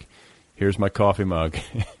just like, here's my coffee mug.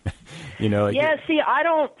 That's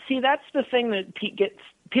the thing that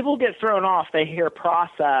people get thrown off. They hear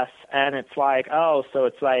process and it's like, oh, so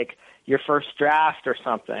it's like your first draft or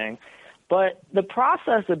something. But the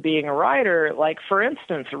process of being a writer, like for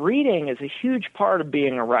instance, reading is a huge part of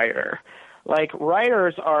being a writer. Like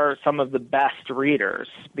writers are some of the best readers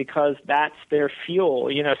because that's their fuel.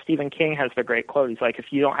 Stephen King has the great quote. He's like, if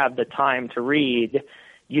you don't have the time to read,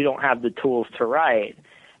 you don't have the tools to write.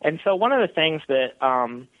 And so one of the things that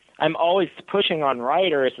I'm always pushing on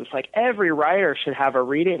writers is like every writer should have a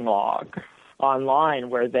reading log online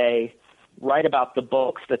where they write about the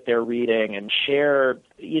books that they're reading and share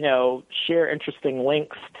interesting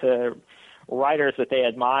links to writers that they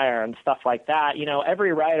admire and stuff like that.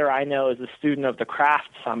 Every writer I know is a student of the craft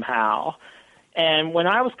somehow. And when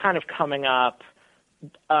I was kind of coming up,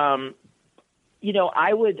 I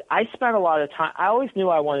spent a lot of time, I always knew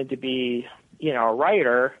I wanted to be, a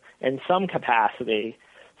writer in some capacity.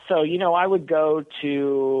 So, I would go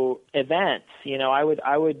to events, I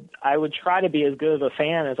would try to be as good of a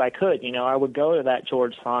fan as I could. I would go to that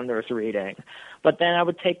George Saunders reading, but then I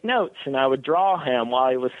would take notes and I would draw him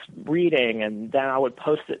while he was reading, and then I would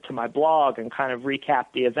post it to my blog and kind of recap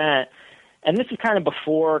the event. And this is kind of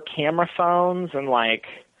before camera phones and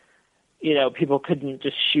people couldn't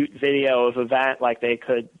just shoot video of event like they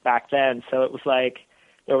could back then. So it was like,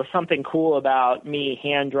 there was something cool about me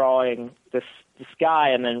hand drawing this guy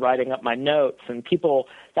and then writing up my notes, and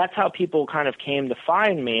that's how people kind of came to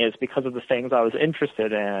find me, is because of the things I was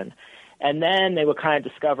interested in. And then they would kind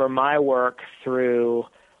of discover my work through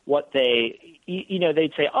what they'd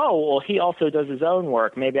say, oh, well, he also does his own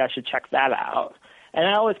work. Maybe I should check that out. And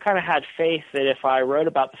I always kind of had faith that if I wrote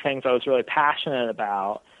about the things I was really passionate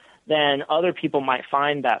about, then other people might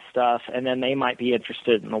find that stuff, and then they might be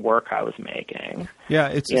interested in the work I was making. Yeah,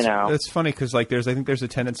 it's funny because I think there's a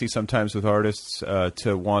tendency sometimes with artists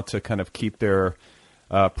to want to kind of keep their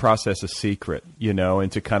process a secret,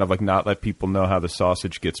 and to kind of like not let people know how the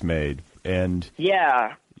sausage gets made. And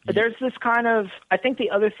yeah, there's this kind of, I think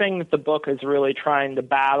the other thing that the book is really trying to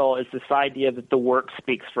battle is this idea that the work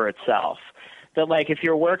speaks for itself. That like if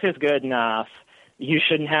your work is good enough, you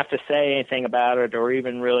shouldn't have to say anything about it or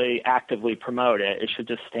even really actively promote it. It should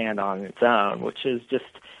just stand on its own, which is just,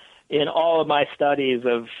 in all of my studies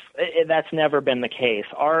that's never been the case.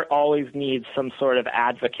 Art always needs some sort of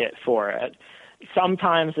advocate for it.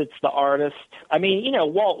 Sometimes it's the artist. I mean,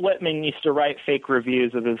 Walt Whitman used to write fake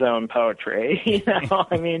reviews of his own poetry,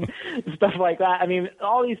 stuff like that. I mean,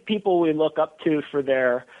 all these people we look up to for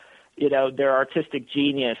their artistic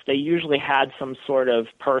genius, they usually had some sort of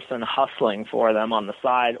person hustling for them on the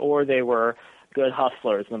side, or they were good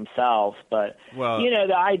hustlers themselves. But,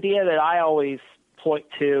 the idea that I always point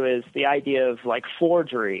to is the idea of, like,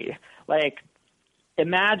 forgery. Like,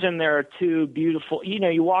 imagine there are two beautiful,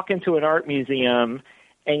 you walk into an art museum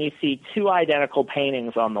and you see two identical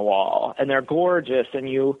paintings on the wall, and they're gorgeous, and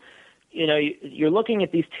you're looking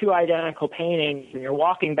at these two identical paintings and you're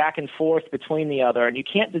walking back and forth between the other, and you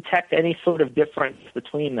can't detect any sort of difference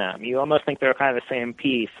between them. You almost think they're kind of the same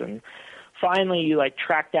piece. And finally you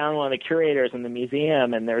track down one of the curators in the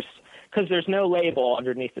museum, and because there's no label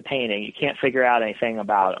underneath the painting, you can't figure out anything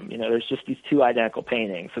about them. There's just these two identical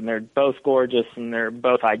paintings, and they're both gorgeous and they're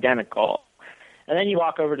both identical. And then you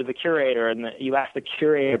walk over to the curator and you ask the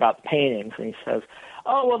curator about the paintings, and he says,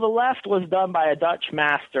 oh, well, the left was done by a Dutch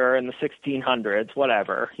master in the 1600s,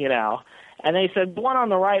 whatever, And they said, the one on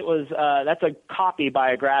the right was, that's a copy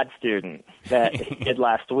by a grad student that he did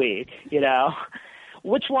last week,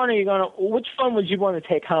 Which one would you want to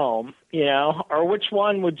take home, or which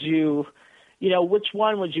one would you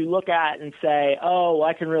look at and say, oh,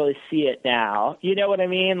 I can really see it now? You know what I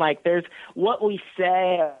mean? Like, there's what we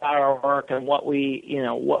say about our work and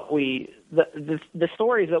the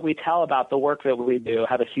stories that we tell about the work that we do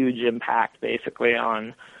have a huge impact basically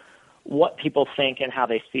on what people think and how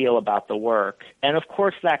they feel about the work. And of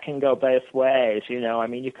course that can go both ways, you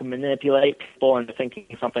can manipulate people into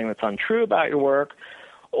thinking something that's untrue about your work,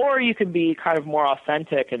 or you can be kind of more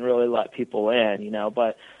authentic and really let people in,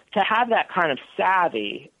 but to have that kind of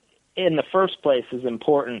savvy in the first place is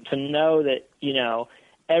important, to know that,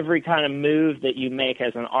 every kind of move that you make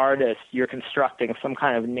as an artist, you're constructing some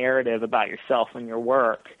kind of narrative about yourself and your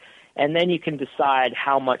work. and then you can decide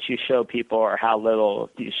how much you show people or how little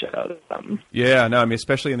you show them. Yeah, no, I mean,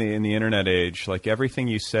 especially in the internet age, like everything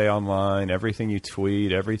you say online, everything you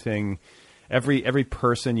tweet, everything, every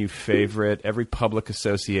person you favorite, every public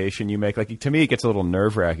association you make, like to me, it gets a little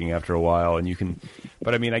nerve-wracking after a while. And you can,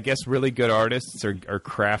 but I mean, I guess really good artists are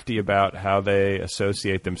crafty about how they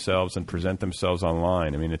associate themselves and present themselves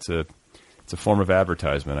online. I mean, it's a form of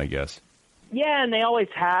advertisement, I guess. Yeah, and they always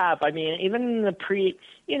have. I mean, even in the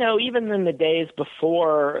even in the days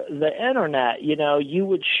before the internet, you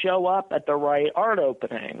would show up at the right art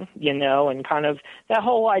opening, and kind of that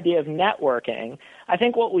whole idea of networking. I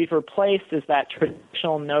think what we've replaced is that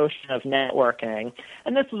traditional notion of networking.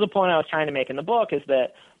 And this was the point I was trying to make in the book, is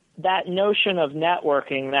that notion of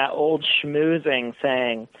networking, that old schmoozing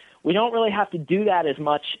saying, we don't really have to do that as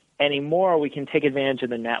much anymore. We can take advantage of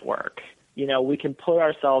the network. We can put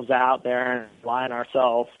ourselves out there and align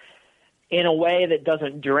ourselves in a way that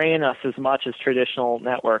doesn't drain us as much as traditional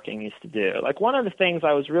networking used to do. Like, one of the things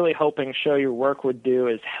I was really hoping Show Your Work would do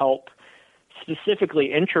is help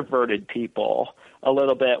specifically introverted people a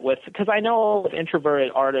little bit with, because I know of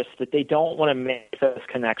introverted artists that they don't want to make those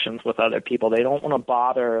connections with other people. They don't want to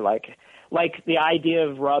bother, like the idea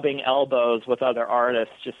of rubbing elbows with other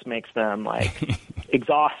artists just makes them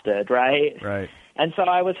exhausted, right? Right. And so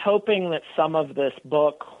I was hoping that some of this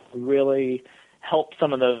book really help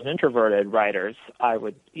some of those introverted writers I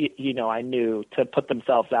knew to put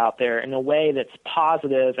themselves out there in a way that's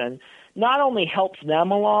positive and not only helps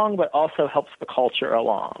them along, but also helps the culture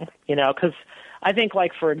along, because I think,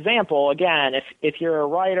 for example, again, if you're a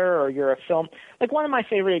writer or you're a film, one of my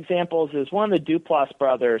favorite examples is one of the Duplass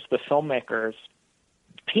brothers, the filmmakers.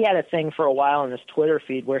 He had a thing for a while in his Twitter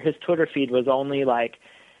feed where his Twitter feed was only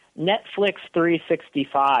Netflix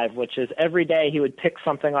 365, which is every day he would pick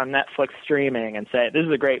something on Netflix streaming and say, this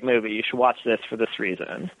is a great movie, you should watch this for this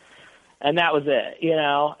reason. And that was it,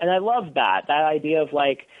 And I love that idea of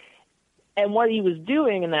and what he was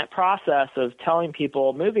doing in that process of telling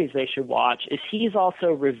people movies they should watch is he's also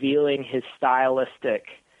revealing his stylistic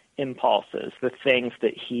impulses, the things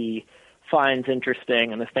that he finds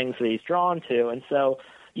interesting and the things that he's drawn to. And so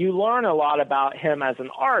you learn a lot about him as an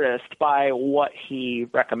artist by what he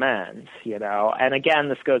recommends, And again,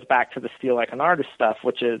 this goes back to the Feel Like an Artist stuff,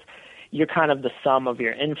 which is you're kind of the sum of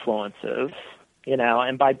your influences,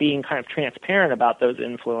 and by being kind of transparent about those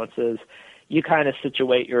influences, you kind of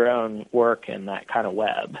situate your own work in that kind of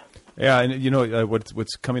web. Yeah, and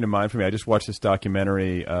what's coming to mind for me, I just watched this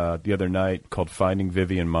documentary the other night called Finding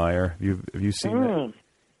Vivian Maier. Have you seen it?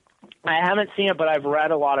 I haven't seen it, but I've read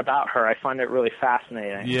a lot about her. I find it really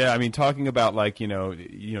fascinating. Yeah, I mean, talking about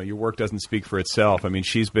your work doesn't speak for itself. I mean,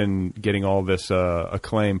 she's been getting all this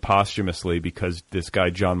acclaim posthumously because this guy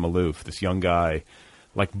John Maloof, this young guy,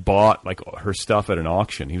 bought her stuff at an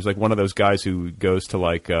auction. He was one of those guys who goes to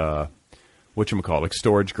whatchamacallit,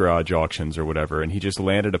 storage garage auctions or whatever, and he just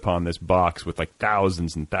landed upon this box with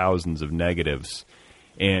thousands and thousands of negatives.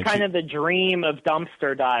 And kind of the dream of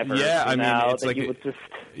dumpster divers. Yeah, I mean,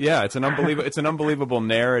 it's an unbelievable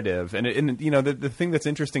narrative, and the thing that's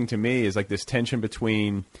interesting to me is this tension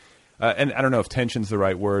between, and I don't know if tension's the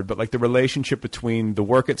right word, but the relationship between the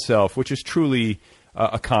work itself, which is truly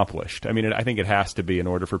accomplished. I mean, I think it has to be in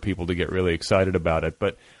order for people to get really excited about it.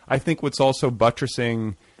 But I think what's also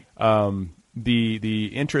buttressing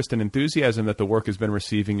the interest and enthusiasm that the work has been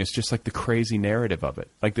receiving is just the crazy narrative of it.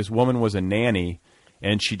 This woman was a nanny.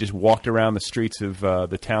 And she just walked around the streets of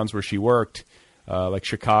the towns where she worked, like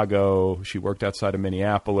Chicago. She worked outside of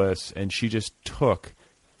Minneapolis, and she just took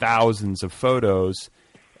thousands of photos,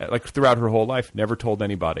 throughout her whole life. Never told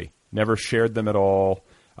anybody, never shared them at all.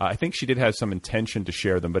 I think she did have some intention to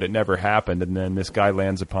share them, but it never happened. And then this guy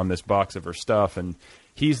lands upon this box of her stuff, and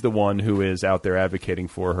he's the one who is out there advocating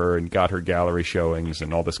for her and got her gallery showings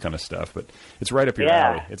and all this kind of stuff. But it's right up your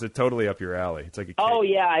alley. It's totally up your alley. It's oh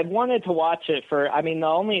yeah, I wanted to watch it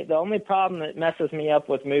the only problem that messes me up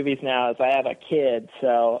with movies now is I have a kid.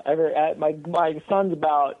 So my son's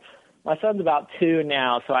about 2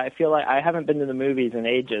 now, so I feel like I haven't been to the movies in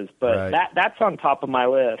ages. But right. That's on top of my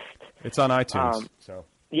list. It's on iTunes.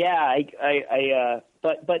 Yeah,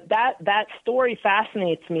 but that story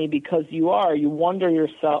fascinates me because you wonder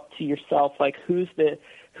to yourself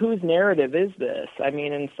whose narrative is this? I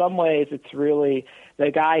mean, in some ways, it's really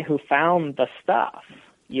the guy who found the stuff,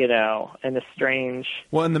 in a strange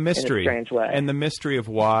and the mystery, in a strange way, and the mystery of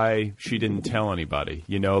why she didn't tell anybody,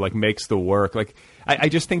 makes the work I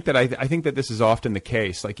just think that I think that this is often the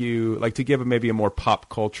case. To give maybe a more pop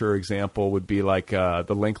culture example would be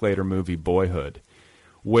the Linklater movie Boyhood,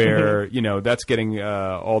 where that's getting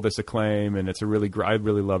all this acclaim, and it's I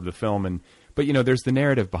really love the film, But, you know, there's the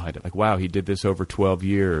narrative behind it. Like, wow, he did this over 12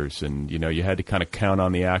 years. And, you know, you had to kind of count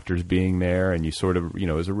on the actors being there. And you sort of, you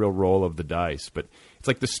know, it was a real roll of the dice. But it's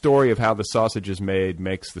like the story of how the sausage is made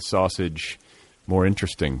makes the sausage more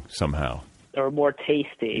interesting somehow. Or more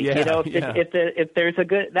tasty. Yeah, you know, yeah. if there's a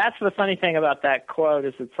good, that's the funny thing about that quote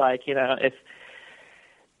is it's like, you know, if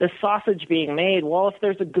the sausage being made, well, if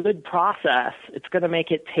there's a good process, it's going to make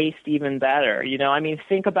it taste even better. You know, I mean,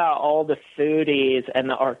 think about all the foodies and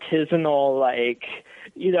the artisanal, like,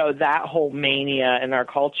 you know, that whole mania in our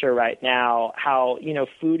culture right now, how, you know,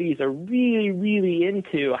 foodies are really, really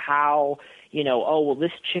into how, you know, oh, well,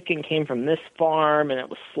 this chicken came from this farm and it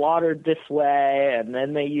was slaughtered this way. And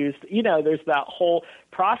then they used, you know, there's that whole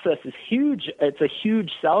process is huge. It's a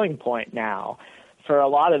huge selling point now for a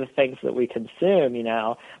lot of the things that we consume, you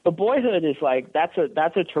know. But Boyhood is like, that's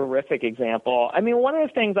a terrific example. I mean, one of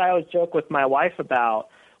the things I always joke with my wife about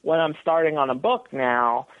when I'm starting on a book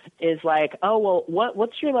now is like, oh, well,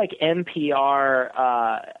 what's your like NPR,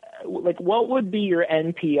 like what would be your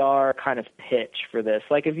NPR kind of pitch for this?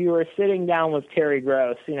 Like if you were sitting down with Terry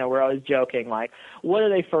Gross, you know, we're always joking, like, what do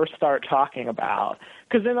they first start talking about?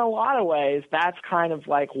 Because in a lot of ways, that's kind of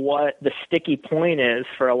like what the sticky point is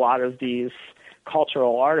for a lot of these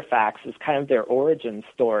cultural artifacts is kind of their origin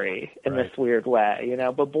story in this weird way, you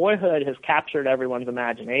know. But Boyhood has captured everyone's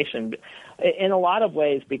imagination in a lot of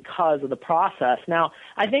ways because of the process. Now,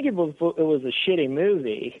 I think if it was a shitty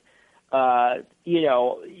movie, you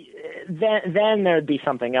know, then there'd be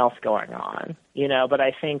something else going on, you know. But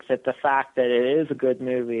I think that the fact that it is a good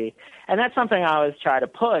movie, and that's something I always try to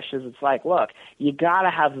push, is it's like, look, you got to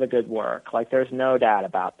have the good work. Like, there's no doubt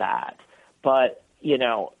about that. But, you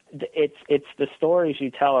know, it's the stories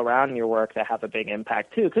you tell around your work that have a big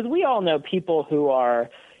impact too. Because we all know people who are,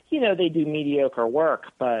 you know, they do mediocre work,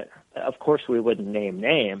 but of course we wouldn't name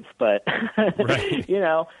names. But you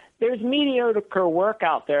know, there's mediocre work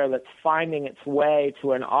out there that's finding its way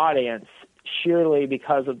to an audience sheerly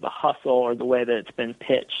because of the hustle or the way that it's been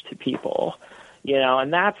pitched to people. You know,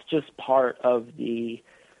 and that's just part of the.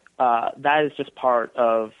 That is just part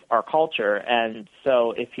of our culture. And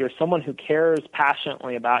so if you're someone who cares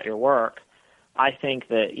passionately about your work, I think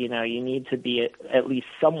that, you know, you need to be at least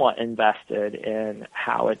somewhat invested in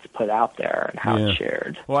how it's put out there and how it's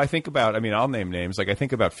shared. Well, I think about, I mean, I'll name names. Like, I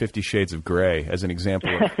think about 50 Shades of Grey as an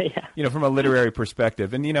example of, you know, from a literary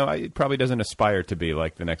perspective. And, you know, it probably doesn't aspire to be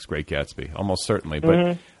like the next Great Gatsby, almost certainly.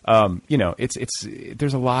 But, you know,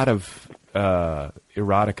 there's a lot of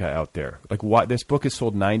erotica out there. Like, what, this book has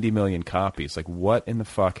sold 90 million copies. Like, what in the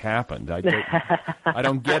fuck happened? I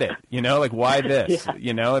don't get it. You know, like, why this?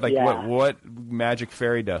 You know, like what magic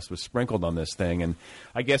fairy dust was sprinkled on this thing? And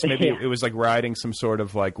I guess maybe it was like riding some sort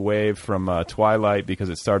of like wave from Twilight because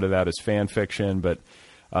it started out as fan fiction, but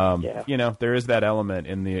you know, there is that element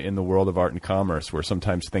in the world of art and commerce where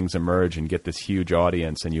sometimes things emerge and get this huge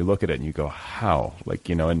audience, and you look at it and you go, how? Like,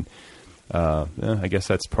 you know, and I guess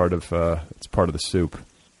that's part of it's part of the soup.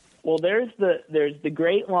 Well, there's the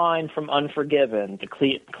great line from Unforgiven, the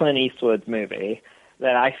Clint Eastwood movie,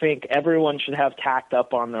 that I think everyone should have tacked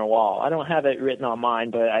up on their wall. I don't have it written on mine,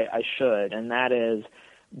 but I should, and that is,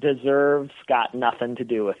 deserves got nothing to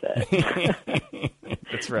do with it.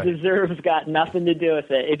 That's right. Deserves got nothing to do with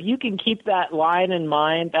it. If you can keep that line in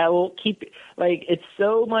mind, that will keep, like, it's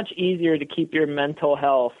so much easier to keep your mental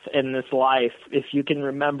health in this life if you can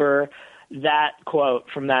remember that quote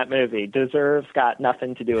from that movie. Deserves got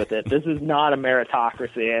nothing to do with it. This is not a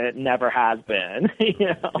meritocracy, and it never has been. You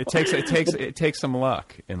know? It takes some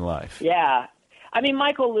luck in life. Yeah. I mean,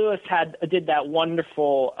 Michael Lewis did that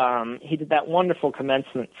wonderful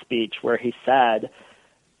commencement speech where he said,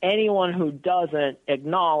 anyone who doesn't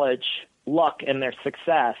acknowledge luck in their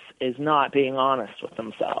success is not being honest with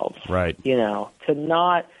themselves. Right. You know, to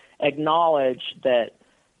not acknowledge that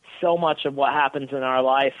so much of what happens in our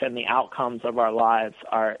life and the outcomes of our lives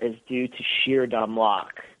is due to sheer dumb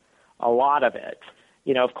luck. A lot of it.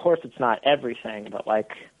 You know, of course it's not everything, but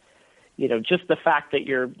like, you know, just the fact that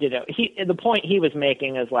you're, you know, the point he was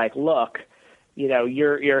making is like, look, you know,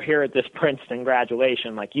 you're here at this Princeton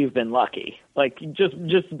graduation, like, you've been lucky. Like,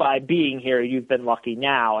 just by being here, you've been lucky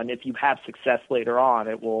now, and if you have success later on,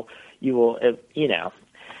 you will, you know.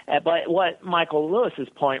 But what Michael Lewis's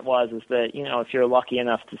point was is that, you know, if you're lucky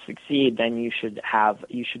enough to succeed, then you should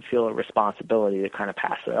feel a responsibility to kind of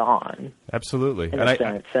pass it on. Absolutely. And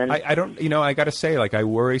I don't, you know, I got to say, like, I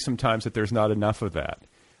worry sometimes that there's not enough of that.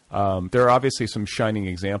 There are obviously some shining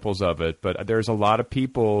examples of it, but there's a lot of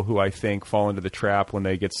people who I think fall into the trap when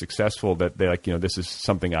they get successful that they like, you know, this is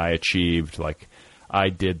something I achieved, like I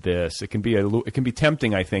did this. It can be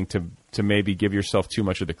tempting, I think, to maybe give yourself too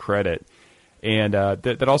much of the credit. And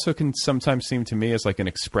that also can sometimes seem to me as like an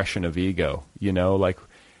expression of ego, like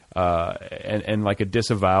and like a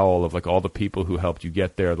disavowal of like all the people who helped you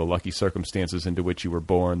get there, the lucky circumstances into which you were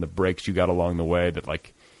born, the breaks you got along the way that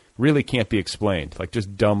like really can't be explained, like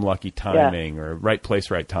just dumb lucky timing or right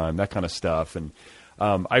place, right time, that kind of stuff. And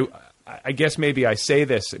I guess maybe I say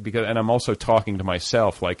this because, and I'm also talking to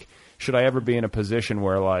myself, like, should I ever be in a position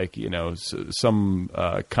where, like, some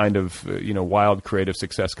kind of, wild creative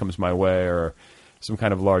success comes my way or some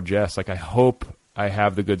kind of largesse, like, I hope I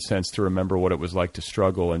have the good sense to remember what it was like to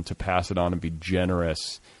struggle and to pass it on and be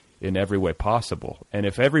generous in every way possible. And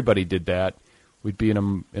if everybody did that, we'd be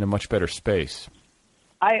in a much better space.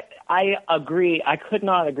 I agree. I could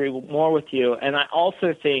not agree more with you. And I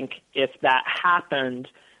also think if that happened,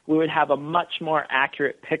 we would have a much more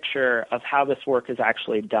accurate picture of how this work is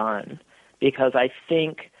actually done. Because I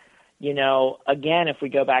think, again, if we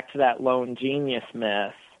go back to that lone genius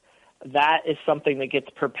myth, that is something that gets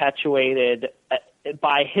perpetuated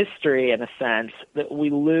by history in a sense, that we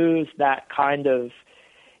lose that kind of,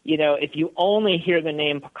 if you only hear the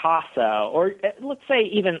name Picasso, or let's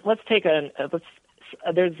take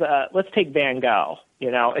Van Gogh.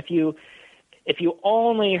 If you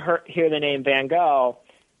only hear the name Van Gogh,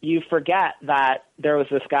 you forget that there was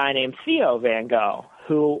this guy named Theo Van Gogh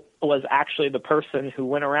who was actually the person who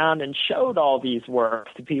went around and showed all these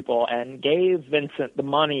works to people and gave Vincent the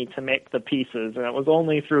money to make the pieces. And it was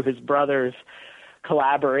only through his brother's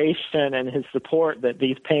collaboration and his support that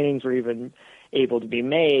these paintings were even able to be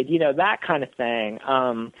made, that kind of thing.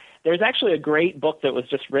 There's actually a great book that was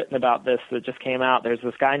just written about this that just came out. There's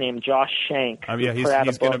this guy named Josh Shank.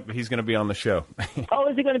 He's gonna be on the show. Oh,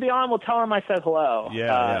 is he going to be on? Well, tell him I said hello.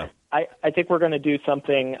 Yeah. I think we're going to do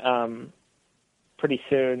something pretty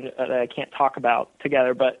soon that I can't talk about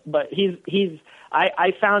together. But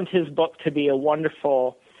I found his book to be a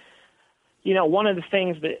wonderful. One of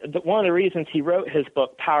the reasons he wrote his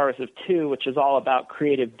book Powers of Two, which is all about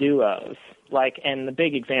creative duos, and the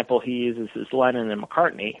big example he uses is Lennon and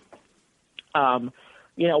McCartney.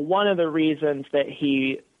 One of the reasons that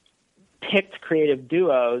he picked creative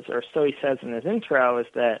duos, or so he says in his intro, is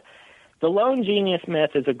that the lone genius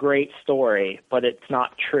myth is a great story, but it's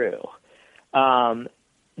not true.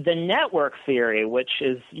 The network theory, which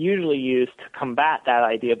is usually used to combat that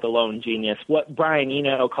idea of the lone genius, what Brian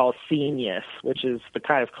Eno calls genius, which is the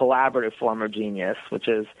kind of collaborative form of genius, which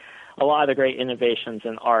is a lot of the great innovations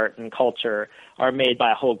in art and culture are made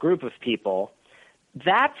by a whole group of people.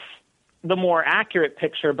 That's the more accurate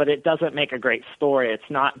picture, but it doesn't make a great story. It's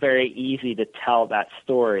not very easy to tell that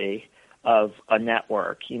story of a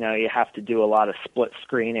network. You have to do a lot of split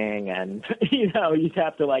screening and, you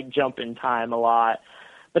have to jump in time a lot.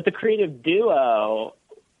 But the creative duo,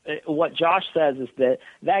 what Josh says is that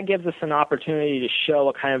gives us an opportunity to show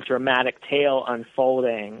a kind of dramatic tale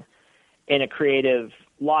unfolding in a creative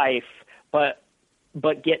life, but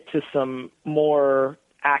get to some more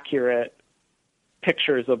accurate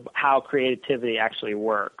pictures of how creativity actually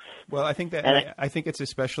works. Well, I think that I think it's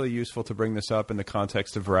especially useful to bring this up in the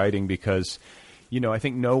context of writing because, I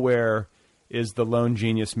think nowhere is the lone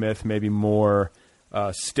genius myth maybe more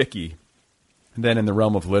sticky than in the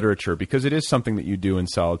realm of literature, because it is something that you do in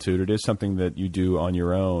solitude. It is something that you do on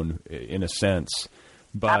your own, in a sense.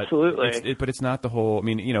 But absolutely. But it's not the whole. I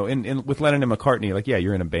mean, with Lennon and McCartney,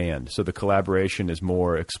 you're in a band, so the collaboration is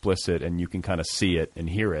more explicit, and you can kind of see it and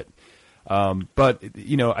hear it. But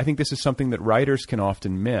I think this is something that writers can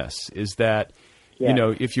often miss. Is that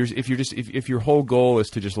if your whole goal is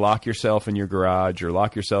to just lock yourself in your garage or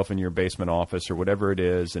lock yourself in your basement office or whatever it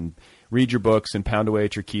is and read your books and pound away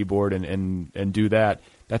at your keyboard and do that,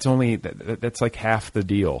 that's like half the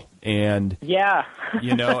deal. And I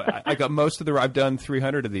got I've done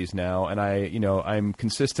 300 of these now, and I'm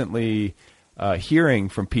consistently hearing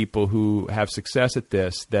from people who have success at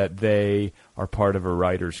this that they are part of a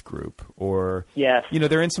writer's group, or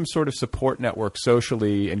they're in some sort of support network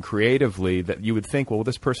socially and creatively that you would think, well,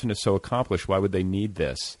 this person is so accomplished, why would they need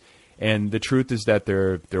this? And the truth is that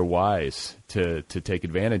they're wise to take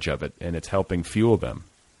advantage of it, and it's helping fuel them.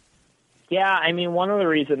 Yeah, I mean, one of the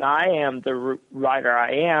reasons I am the writer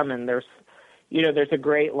I am, and there's a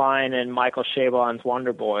great line in Michael Chabon's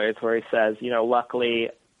Wonder Boys where he says,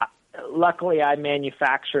 luckily I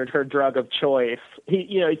manufactured her drug of choice.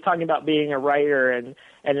 He's talking about being a writer and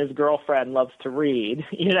his girlfriend loves to read,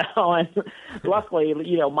 and luckily,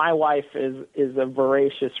 my wife is a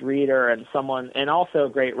voracious reader and also a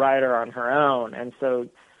great writer on her own. And so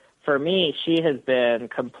for me, she has been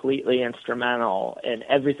completely instrumental in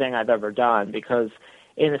everything I've ever done because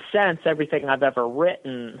in a sense, everything I've ever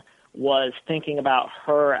written was thinking about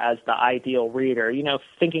her as the ideal reader, you know,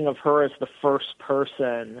 thinking of her as the first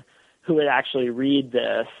person who would actually read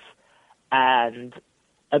this and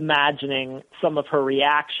imagining some of her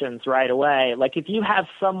reactions right away. Like if you have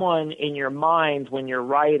someone in your mind when you're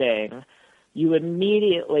writing, you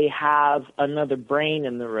immediately have another brain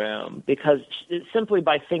in the room because simply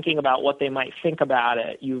by thinking about what they might think about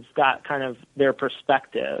it, you've got kind of their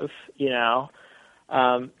perspective, you know.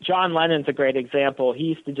 John Lennon's a great example. He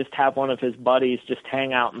used to just have one of his buddies just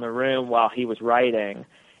hang out in the room while he was writing.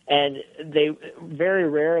 And they very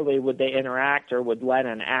rarely would they interact or would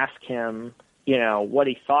Lennon ask him, you know, what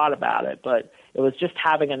he thought about it. But it was just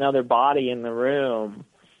having another body in the room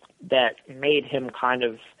that made him kind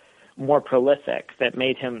of more prolific, that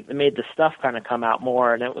made the stuff kind of come out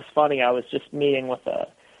more. And it was funny, I was just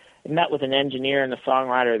met with an engineer and a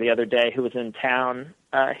songwriter the other day who was in town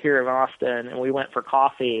here in Austin, and we went for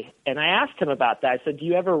coffee. And I asked him about that. I said, do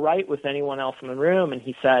you ever write with anyone else in the room? And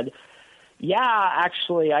he said, yeah,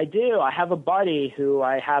 actually, I do. I have a buddy who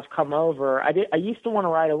I have come over. I used to want to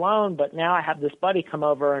write alone, but now I have this buddy come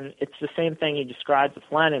over, and it's the same thing he described with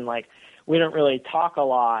Lennon. Like, we don't really talk a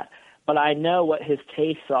lot, but I know what his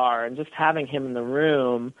tastes are, and just having him in the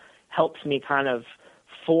room helps me kind of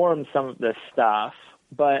form some of this stuff.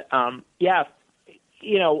 But, yeah,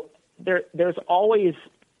 you know, there's always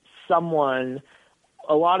someone,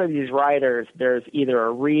 a lot of these writers, there's either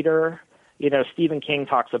a reader. You know, Stephen King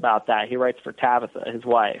talks about that. He writes for Tabitha, his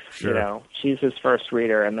wife. Sure. You know, she's his first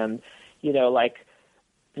reader. And then, you know, like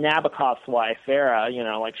Nabokov's wife, Vera, you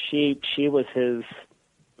know, like she was his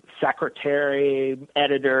secretary,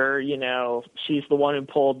 editor, you know, she's the one who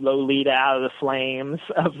pulled Lolita out of the flames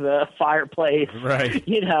of the fireplace. Right.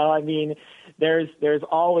 You know, I mean, there's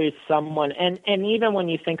always someone, and even when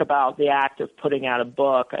you think about the act of putting out a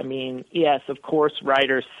book, I mean, yes, of course,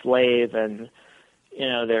 writer's slave, and you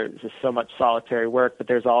know, there's just so much solitary work, but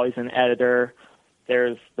there's always an editor,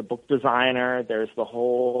 there's the book designer, there's the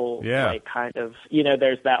whole, like, kind of, you know,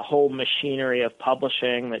 there's that whole machinery of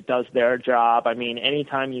publishing that does their job. I mean,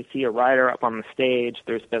 anytime you see a writer up on the stage,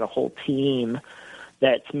 there's been a whole team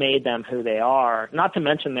that's made them who they are, not to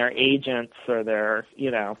mention their agents or their,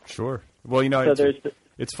 you know. Sure. Well, you know, so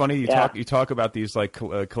it's funny you talk about these like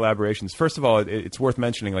collaborations. First of all, it's worth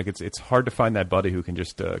mentioning, like it's hard to find that buddy who can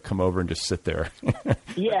just come over and just sit there.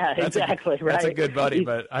 Yeah, exactly. Right. That's a good buddy, you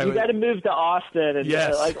got to move to Austin and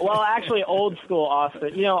actually old school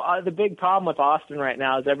Austin. You know, the big problem with Austin right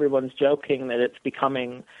now is everyone's joking that it's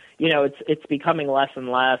becoming, you know, it's becoming less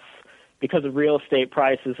and less. Because of real estate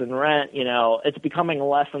prices and rent, you know, it's becoming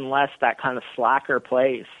less and less that kind of slacker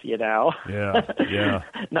place, you know. Yeah.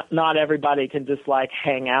 Not everybody can just like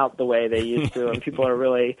hang out the way they used to, and people are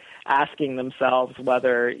really asking themselves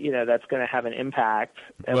whether, you know, that's going to have an impact.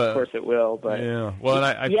 And of course it will, but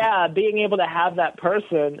being able to have that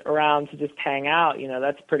person around to just hang out, you know,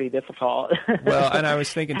 that's pretty difficult. Well, and I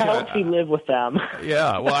was thinking too, how else you live with them?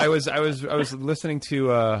 Yeah. Well, I was listening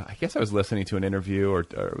to I guess I was listening to an interview or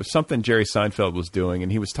it was something Jerry Seinfeld was doing,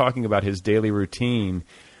 and he was talking about his daily routine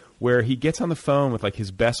where he gets on the phone with like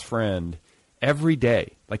his best friend every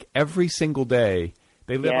day, like every single day.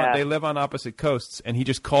 They live on opposite coasts, and he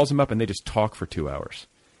just calls him up, and they just talk for 2 hours.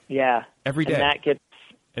 Yeah, every day.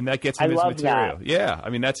 And that gets him his material. That. Yeah, I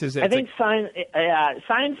mean that's his. I think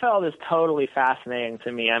Seinfeld is totally fascinating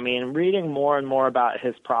to me. I mean, reading more and more about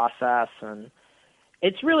his process, and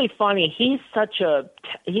it's really funny. He's such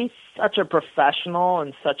a professional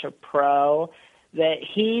and such a pro that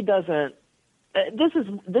he doesn't. This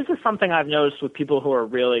is something I've noticed with people who are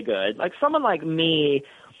really good. Like someone like me,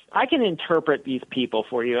 I can interpret these people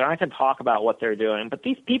for you, and I can talk about what they're doing. But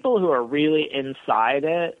these people who are really inside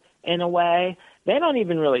it, in a way, they don't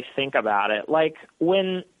even really think about it. Like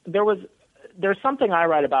when there's something I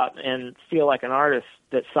write about and feel like an artist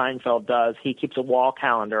that Seinfeld does. He keeps a wall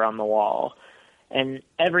calendar on the wall, and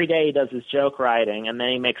every day he does his joke writing, and then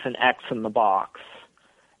he makes an X in the box.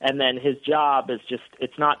 And then his job is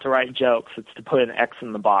it's not to write jokes, it's to put an X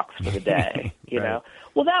in the box for the day, you know.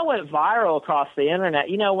 Well, that went viral across the internet.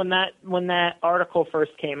 You know, when that article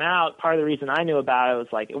first came out, part of the reason I knew about it was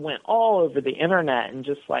like it went all over the internet and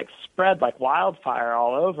just like spread like wildfire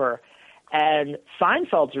all over. And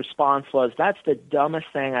Seinfeld's response was, that's the dumbest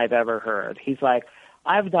thing I've ever heard. He's like,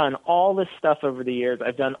 I've done all this stuff over the years.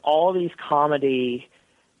 I've done all these comedy,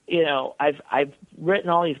 you know, I've written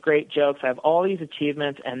all these great jokes. I have all these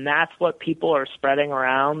achievements, and that's what people are spreading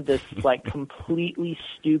around, this like completely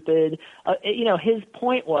stupid, you know, his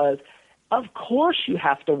point was, of course you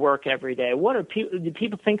have to work every day. Do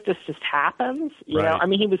people think this just happens? You know, I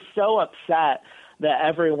mean, he was so upset that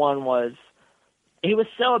everyone was he was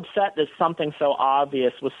so upset that something so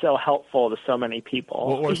obvious was so helpful to so many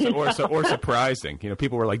people. Or surprising.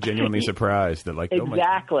 People were like genuinely surprised that like,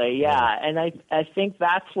 exactly, yeah. And I think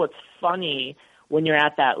that's what's funny when you're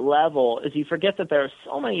at that level is you forget that there are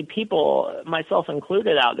so many people, myself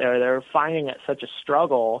included, out there that are finding it such a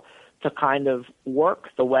struggle to kind of work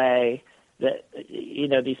the way that,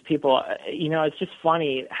 these people, it's just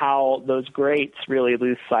funny how those greats really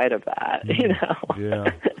lose sight of that,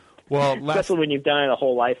 Yeah. Well, especially when you've done it a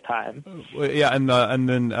whole lifetime. Yeah, and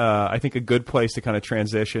then I think a good place to kind of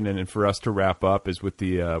transition and for us to wrap up is with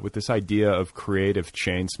with this idea of creative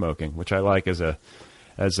chain smoking, which I like as a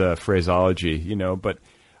phraseology, But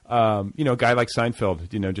a guy like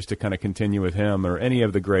Seinfeld, just to kind of continue with him, or any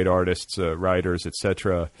of the great artists, writers,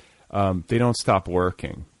 etc. They don't stop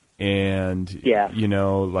working, and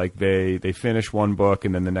like they finish one book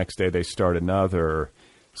and then the next day they start another.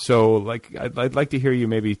 So, like, I'd like to hear you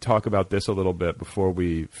maybe talk about this a little bit before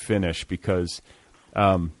we finish, because,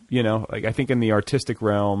 like I think in the artistic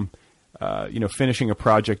realm, finishing a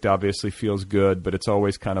project obviously feels good, but it's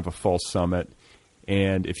always kind of a false summit.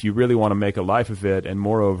 And if you really want to make a life of it, and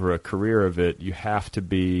moreover a career of it, you have to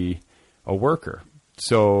be a worker.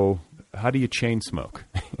 So, how do you chain smoke?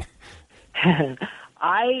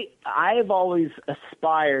 I've always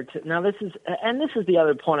aspired to. Now this is the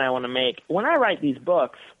other point I want to make. When I write these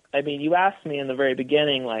books, I mean, you asked me in the very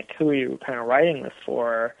beginning, like, who are you kind of writing this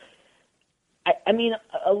for? I wrote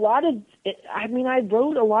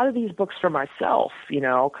a lot of these books for myself,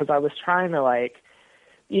 because I was trying to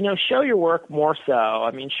show your work more so. I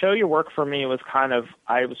mean, show your work for me was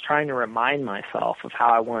I was trying to remind myself of how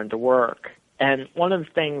I wanted to work. And one of the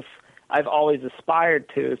things I've always aspired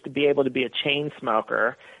to is to be able to be a chain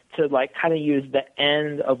smoker, to kind of use the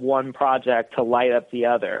end of one project to light up the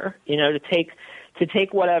other. To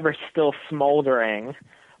take whatever's still smoldering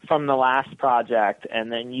from the last project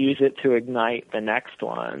and then use it to ignite the next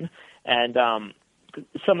one. And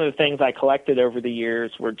some of the things I collected over the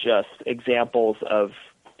years were just examples of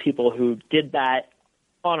people who did that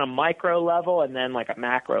on a micro level and then a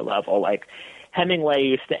macro level. Like Hemingway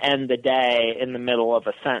used to end the day in the middle of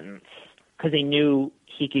a sentence because he knew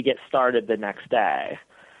he could get started the next day,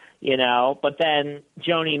 But then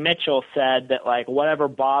Joni Mitchell said that, whatever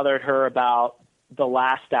bothered her about the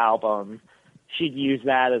last album, she'd use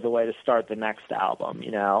that as a way to start the next album,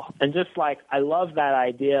 And just, I love that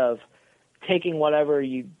idea of taking whatever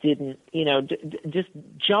you didn't, just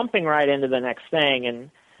jumping right into the next thing. And,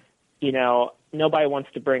 nobody wants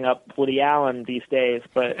to bring up Woody Allen these days,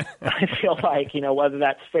 but I feel like, whether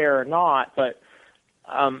that's fair or not, but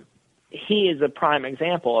he is a prime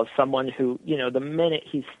example of someone who, the minute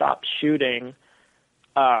he stops shooting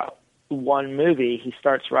one movie, he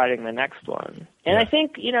starts writing the next one. And I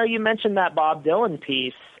think, you mentioned that Bob Dylan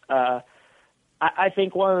piece. I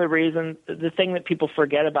think one of the reasons, the thing that people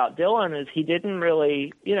forget about Dylan is he didn't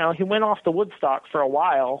really, he went off to Woodstock for a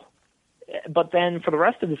while, but then for the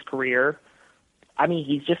rest of his career, I mean,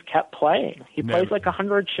 he just kept playing. He plays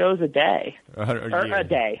 100 shows a day. A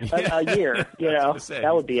year,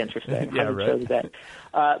 That would be interesting. 100 shows a day.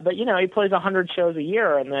 But, he plays 100 shows a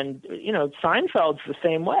year. And then, Seinfeld's the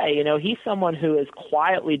same way. He's someone who has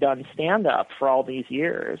quietly done stand-up for all these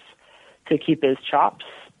years to keep his chops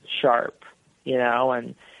sharp,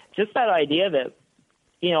 And just that idea that,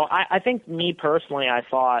 I think me personally, I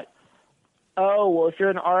thought, oh, well, if you're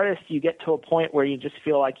an artist, you get to a point where you just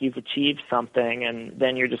feel like you've achieved something, and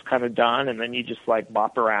then you're just kind of done, and then you just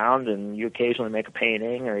bop around, and you occasionally make a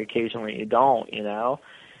painting, or occasionally you don't,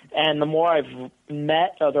 And the more I've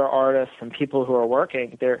met other artists and people who are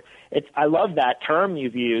working, I love that term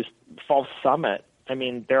you've used, false summit. I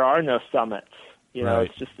mean, there are no summits. Right.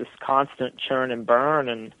 It's just this constant churn and burn,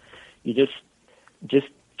 and you just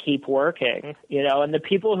keep working, and the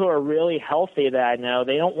people who are really healthy that I know,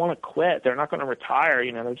 they don't want to quit. They're not going to retire,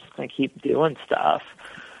 they're just going to keep doing stuff.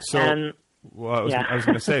 So, I was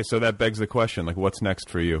going to say, so that begs the question, what's next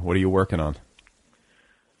for you? What are you working on?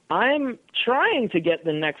 I'm trying to get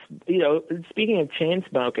the next, speaking of chain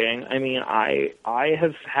smoking, I mean, I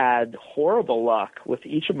have had horrible luck with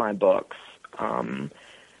each of my books, kind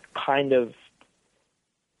of,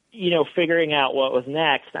 figuring out what was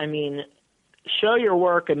next. I mean, Show Your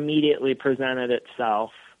Work immediately presented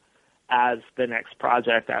itself as the next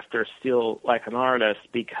project after Steal Like an Artist,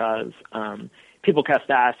 because people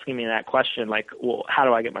kept asking me that question, well, how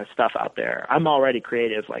do I get my stuff out there? I'm already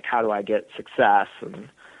creative, how do I get success? And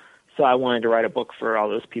so I wanted to write a book for all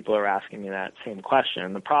those people who are asking me that same question.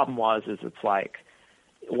 And the problem it's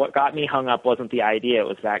what got me hung up wasn't the idea, it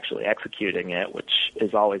was actually executing it, which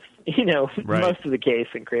is always, right. most of the case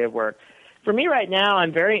in creative work. for me right now,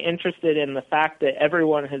 I'm very interested in the fact that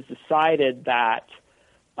everyone has decided that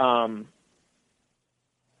the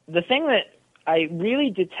thing that I really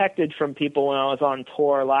detected from people when I was on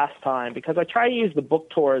tour last time, because I try to use the book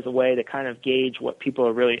tour as a way to kind of gauge what people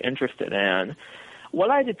are really interested in.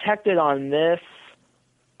 What I detected on this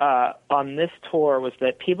tour was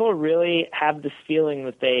that people really have this feeling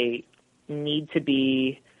that they need to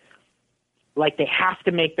be, like, they have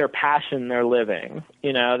to make their passion their living,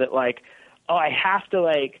 you know, that like, oh, I have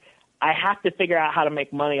to figure out how to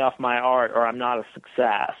make money off my art or I'm not a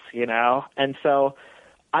success, you know? And so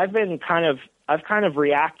I've kind of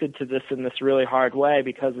reacted to this in this really hard way,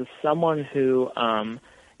 because as someone who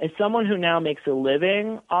now makes a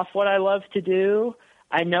living off what I love to do,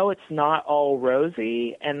 I know it's not all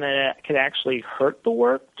rosy, and that it can actually hurt the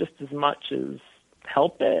work just as much as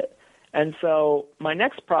help it. And so my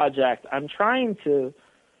next project, I'm trying to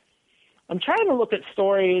look at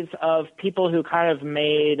stories of people who kind of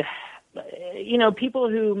made, you know, people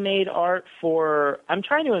who made art for, I'm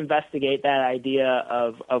trying to investigate that idea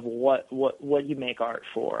of what you make art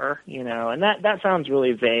for, you know, and that sounds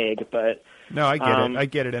really vague, but. No, I get it. I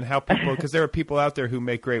get it. And how people, because there are people out there who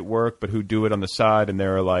make great work, but who do it on the side, and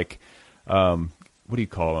there are like, what do you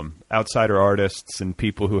call them? Outsider artists and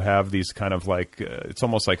people who have these kind of like, it's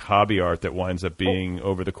almost like hobby art that winds up being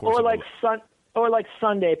over the course or like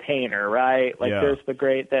Sunday painter, right? Like there's the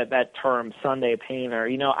great, that term, Sunday painter.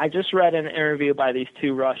 You know, I just read an interview by these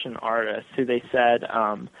two Russian artists who they said,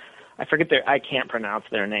 I can't pronounce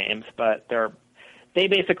their names, but they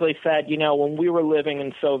basically said, you know, when we were living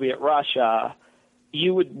in Soviet Russia,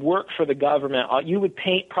 you would work for the government, you would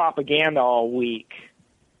paint propaganda all week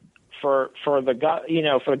for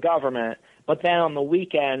the government, but then on the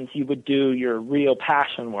weekends you would do your real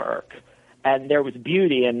passion work. And there was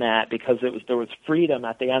beauty in that, because there was freedom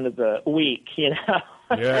at the end of the week, you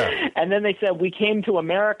know. Yeah. And then they said we came to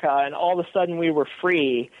America and all of a sudden we were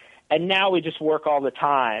free, and now we just work all the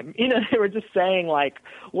time. You know, they were just saying, like,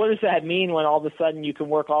 what does that mean when all of a sudden you can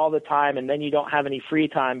work all the time and then you don't have any free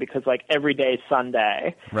time because, like, every day is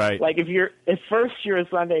Sunday? Right. Like, if first you're a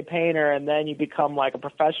Sunday painter and then you become, like, a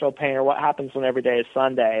professional painter, what happens when every day is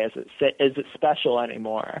Sunday? Is it special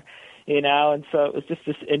anymore? You know, and so it was just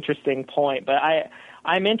this interesting point. But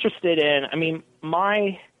I'm interested in, I mean,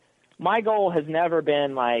 my goal has never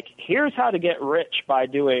been, like, here's how to get rich by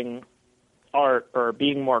doing art or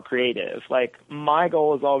being more creative. Like, my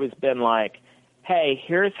goal has always been like, hey,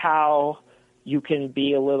 here's how you can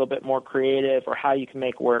be a little bit more creative, or how you can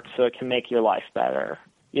make work so it can make your life better.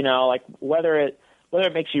 You know, like, whether it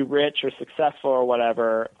makes you rich or successful or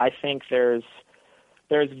whatever, I think there's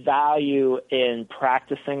value in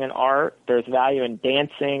practicing an art. There's value in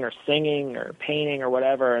dancing or singing or painting or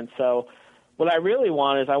whatever. And so what I really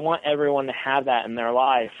want is I want everyone to have that in their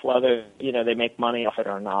life, whether, you know, they make money off it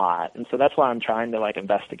or not. And so that's why I'm trying to, like,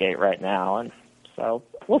 investigate right now. And so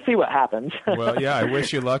we'll see what happens. Well, yeah, I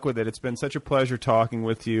wish you luck with it. It's been such a pleasure talking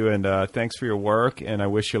with you, and thanks for your work, and I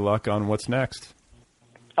wish you luck on what's next.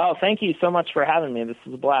 Oh, thank you so much for having me. This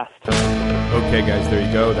is a blast. Okay, guys, there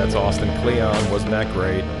you go. That's Austin Kleon. Wasn't that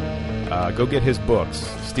great? Go get his books,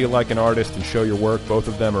 Steal Like an Artist and Show Your Work. Both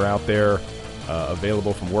of them are out there.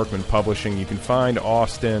 Available from Workman Publishing. You can find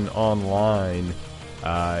Austin online.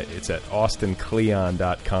 It's at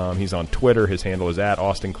austinkleon.com. He's on Twitter. His handle is at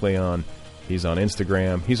austinkleon. He's on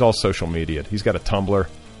Instagram. He's all social media. He's got a Tumblr.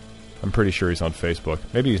 I'm pretty sure he's on Facebook.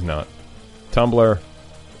 Maybe he's not. Tumblr,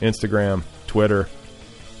 Instagram, Twitter,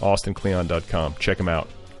 austinkleon.com. Check him out.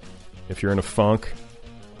 If you're in a funk,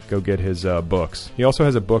 go get his books. He also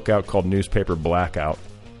has a book out called Newspaper Blackout.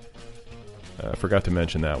 I forgot to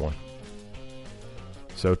mention that one.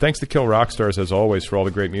 So thanks to Kill Rockstars, as always, for all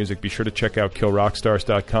the great music. Be sure to check out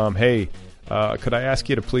killrockstars.com. Hey, could I ask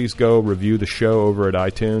you to please go review the show over at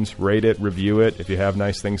iTunes? Rate it, review it. If you have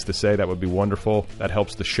nice things to say, that would be wonderful. That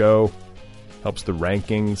helps the show, helps the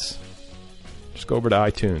rankings. Just go over to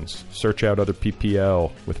iTunes, search out Other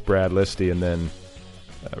PPL with Brad Listy, and then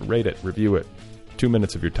rate it, review it. 2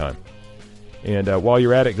 minutes of your time. And while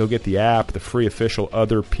you're at it, go get the app, the free official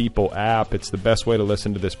Other People app. It's the best way to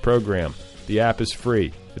listen to this program. The app is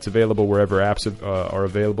free. It's available wherever apps are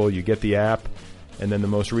available. You get the app, and then the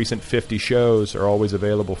most recent 50 shows are always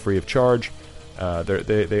available free of charge. They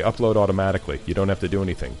upload automatically. You don't have to do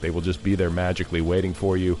anything. They will just be there magically waiting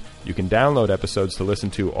for you. You can download episodes to listen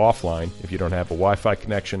to offline if you don't have a Wi-Fi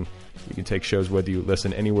connection. You can take shows with you,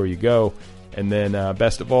 listen anywhere you go. And then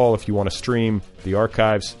best of all, if you want to stream the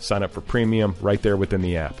archives, sign up for premium right there within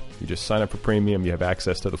the app. You just sign up for premium. You have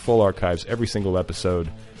access to the full archives, every single episode.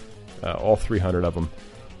 All 300 of them,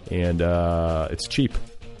 and it's cheap.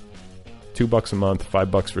 $2 a month,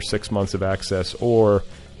 $5 for 6 months of access, or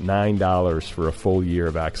 $9 for a full year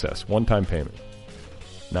of access. One-time payment.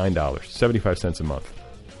 $9, 75 cents a month.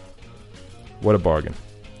 What a bargain.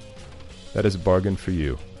 That is a bargain for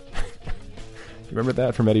you. Remember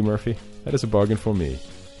that from Eddie Murphy? That is a bargain for me.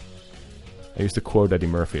 I used to quote Eddie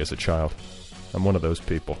Murphy as a child. I'm one of those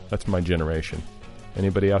people. That's my generation.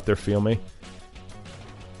 Anybody out there feel me?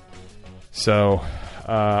 So,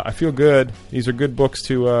 I feel good. These are good books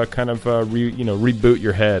to reboot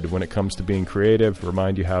your head when it comes to being creative,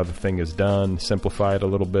 remind you how the thing is done, simplify it a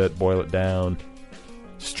little bit, boil it down,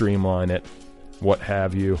 streamline it, what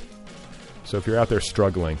have you. So if you're out there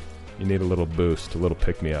struggling, you need a little boost, a little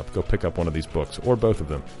pick-me-up, go pick up one of these books, or both of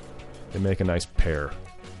them. They make a nice pair.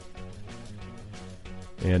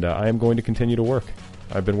 And I am going to continue to work.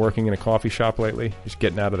 I've been working in a coffee shop lately, just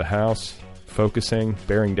getting out of the house, focusing,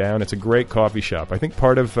 bearing down. It's a great coffee shop. I think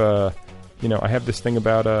part of, I have this thing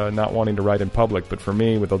about not wanting to write in public, but for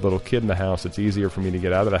me, with a little kid in the house, it's easier for me to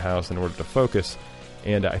get out of the house in order to focus.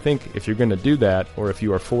 And I think if you're going to do that, or if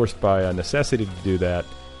you are forced by a necessity to do that,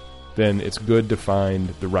 then it's good to find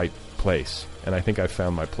the right place. And I think I've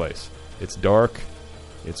found my place. It's dark.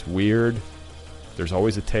 It's weird. There's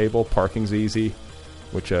always a table. Parking's easy,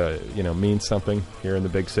 which, means something here in the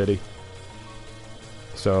big city.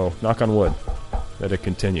 So, knock on wood, that it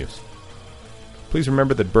continues. Please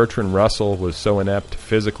remember that Bertrand Russell was so inept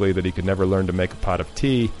physically that he could never learn to make a pot of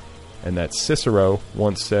tea, and that Cicero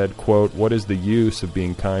once said, quote, "What is the use of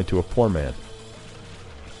being kind to a poor man?"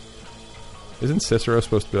 Isn't Cicero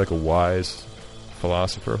supposed to be like a wise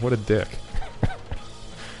philosopher? What a dick.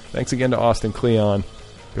 Thanks again to Austin Kleon.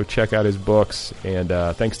 Go check out his books, and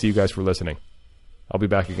thanks to you guys for listening. I'll be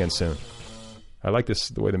back again soon. I like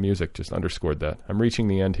the way the music just underscored that. I'm reaching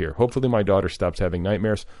the end here. Hopefully my daughter stops having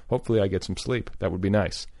nightmares. Hopefully I get some sleep. That would be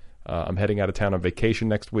nice. I'm heading out of town on vacation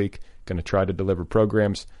next week. Going to try to deliver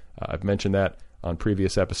programs. I've mentioned that on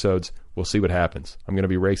previous episodes. We'll see what happens. I'm going to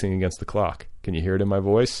be racing against the clock. Can you hear it in my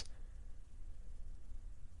voice?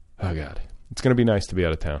 Oh, God. It's going to be nice to be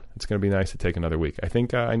out of town. It's going to be nice to take another week. I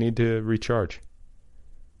think I need to recharge.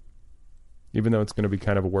 Even though it's going to be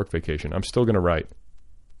kind of a work vacation, I'm still going to write.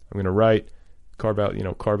 I'm going to write, carve out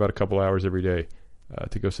a couple hours every day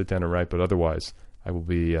to go sit down and write. But otherwise, I will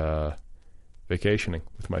be vacationing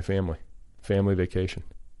with my family. Family vacation.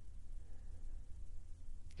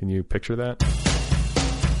 Can you picture that?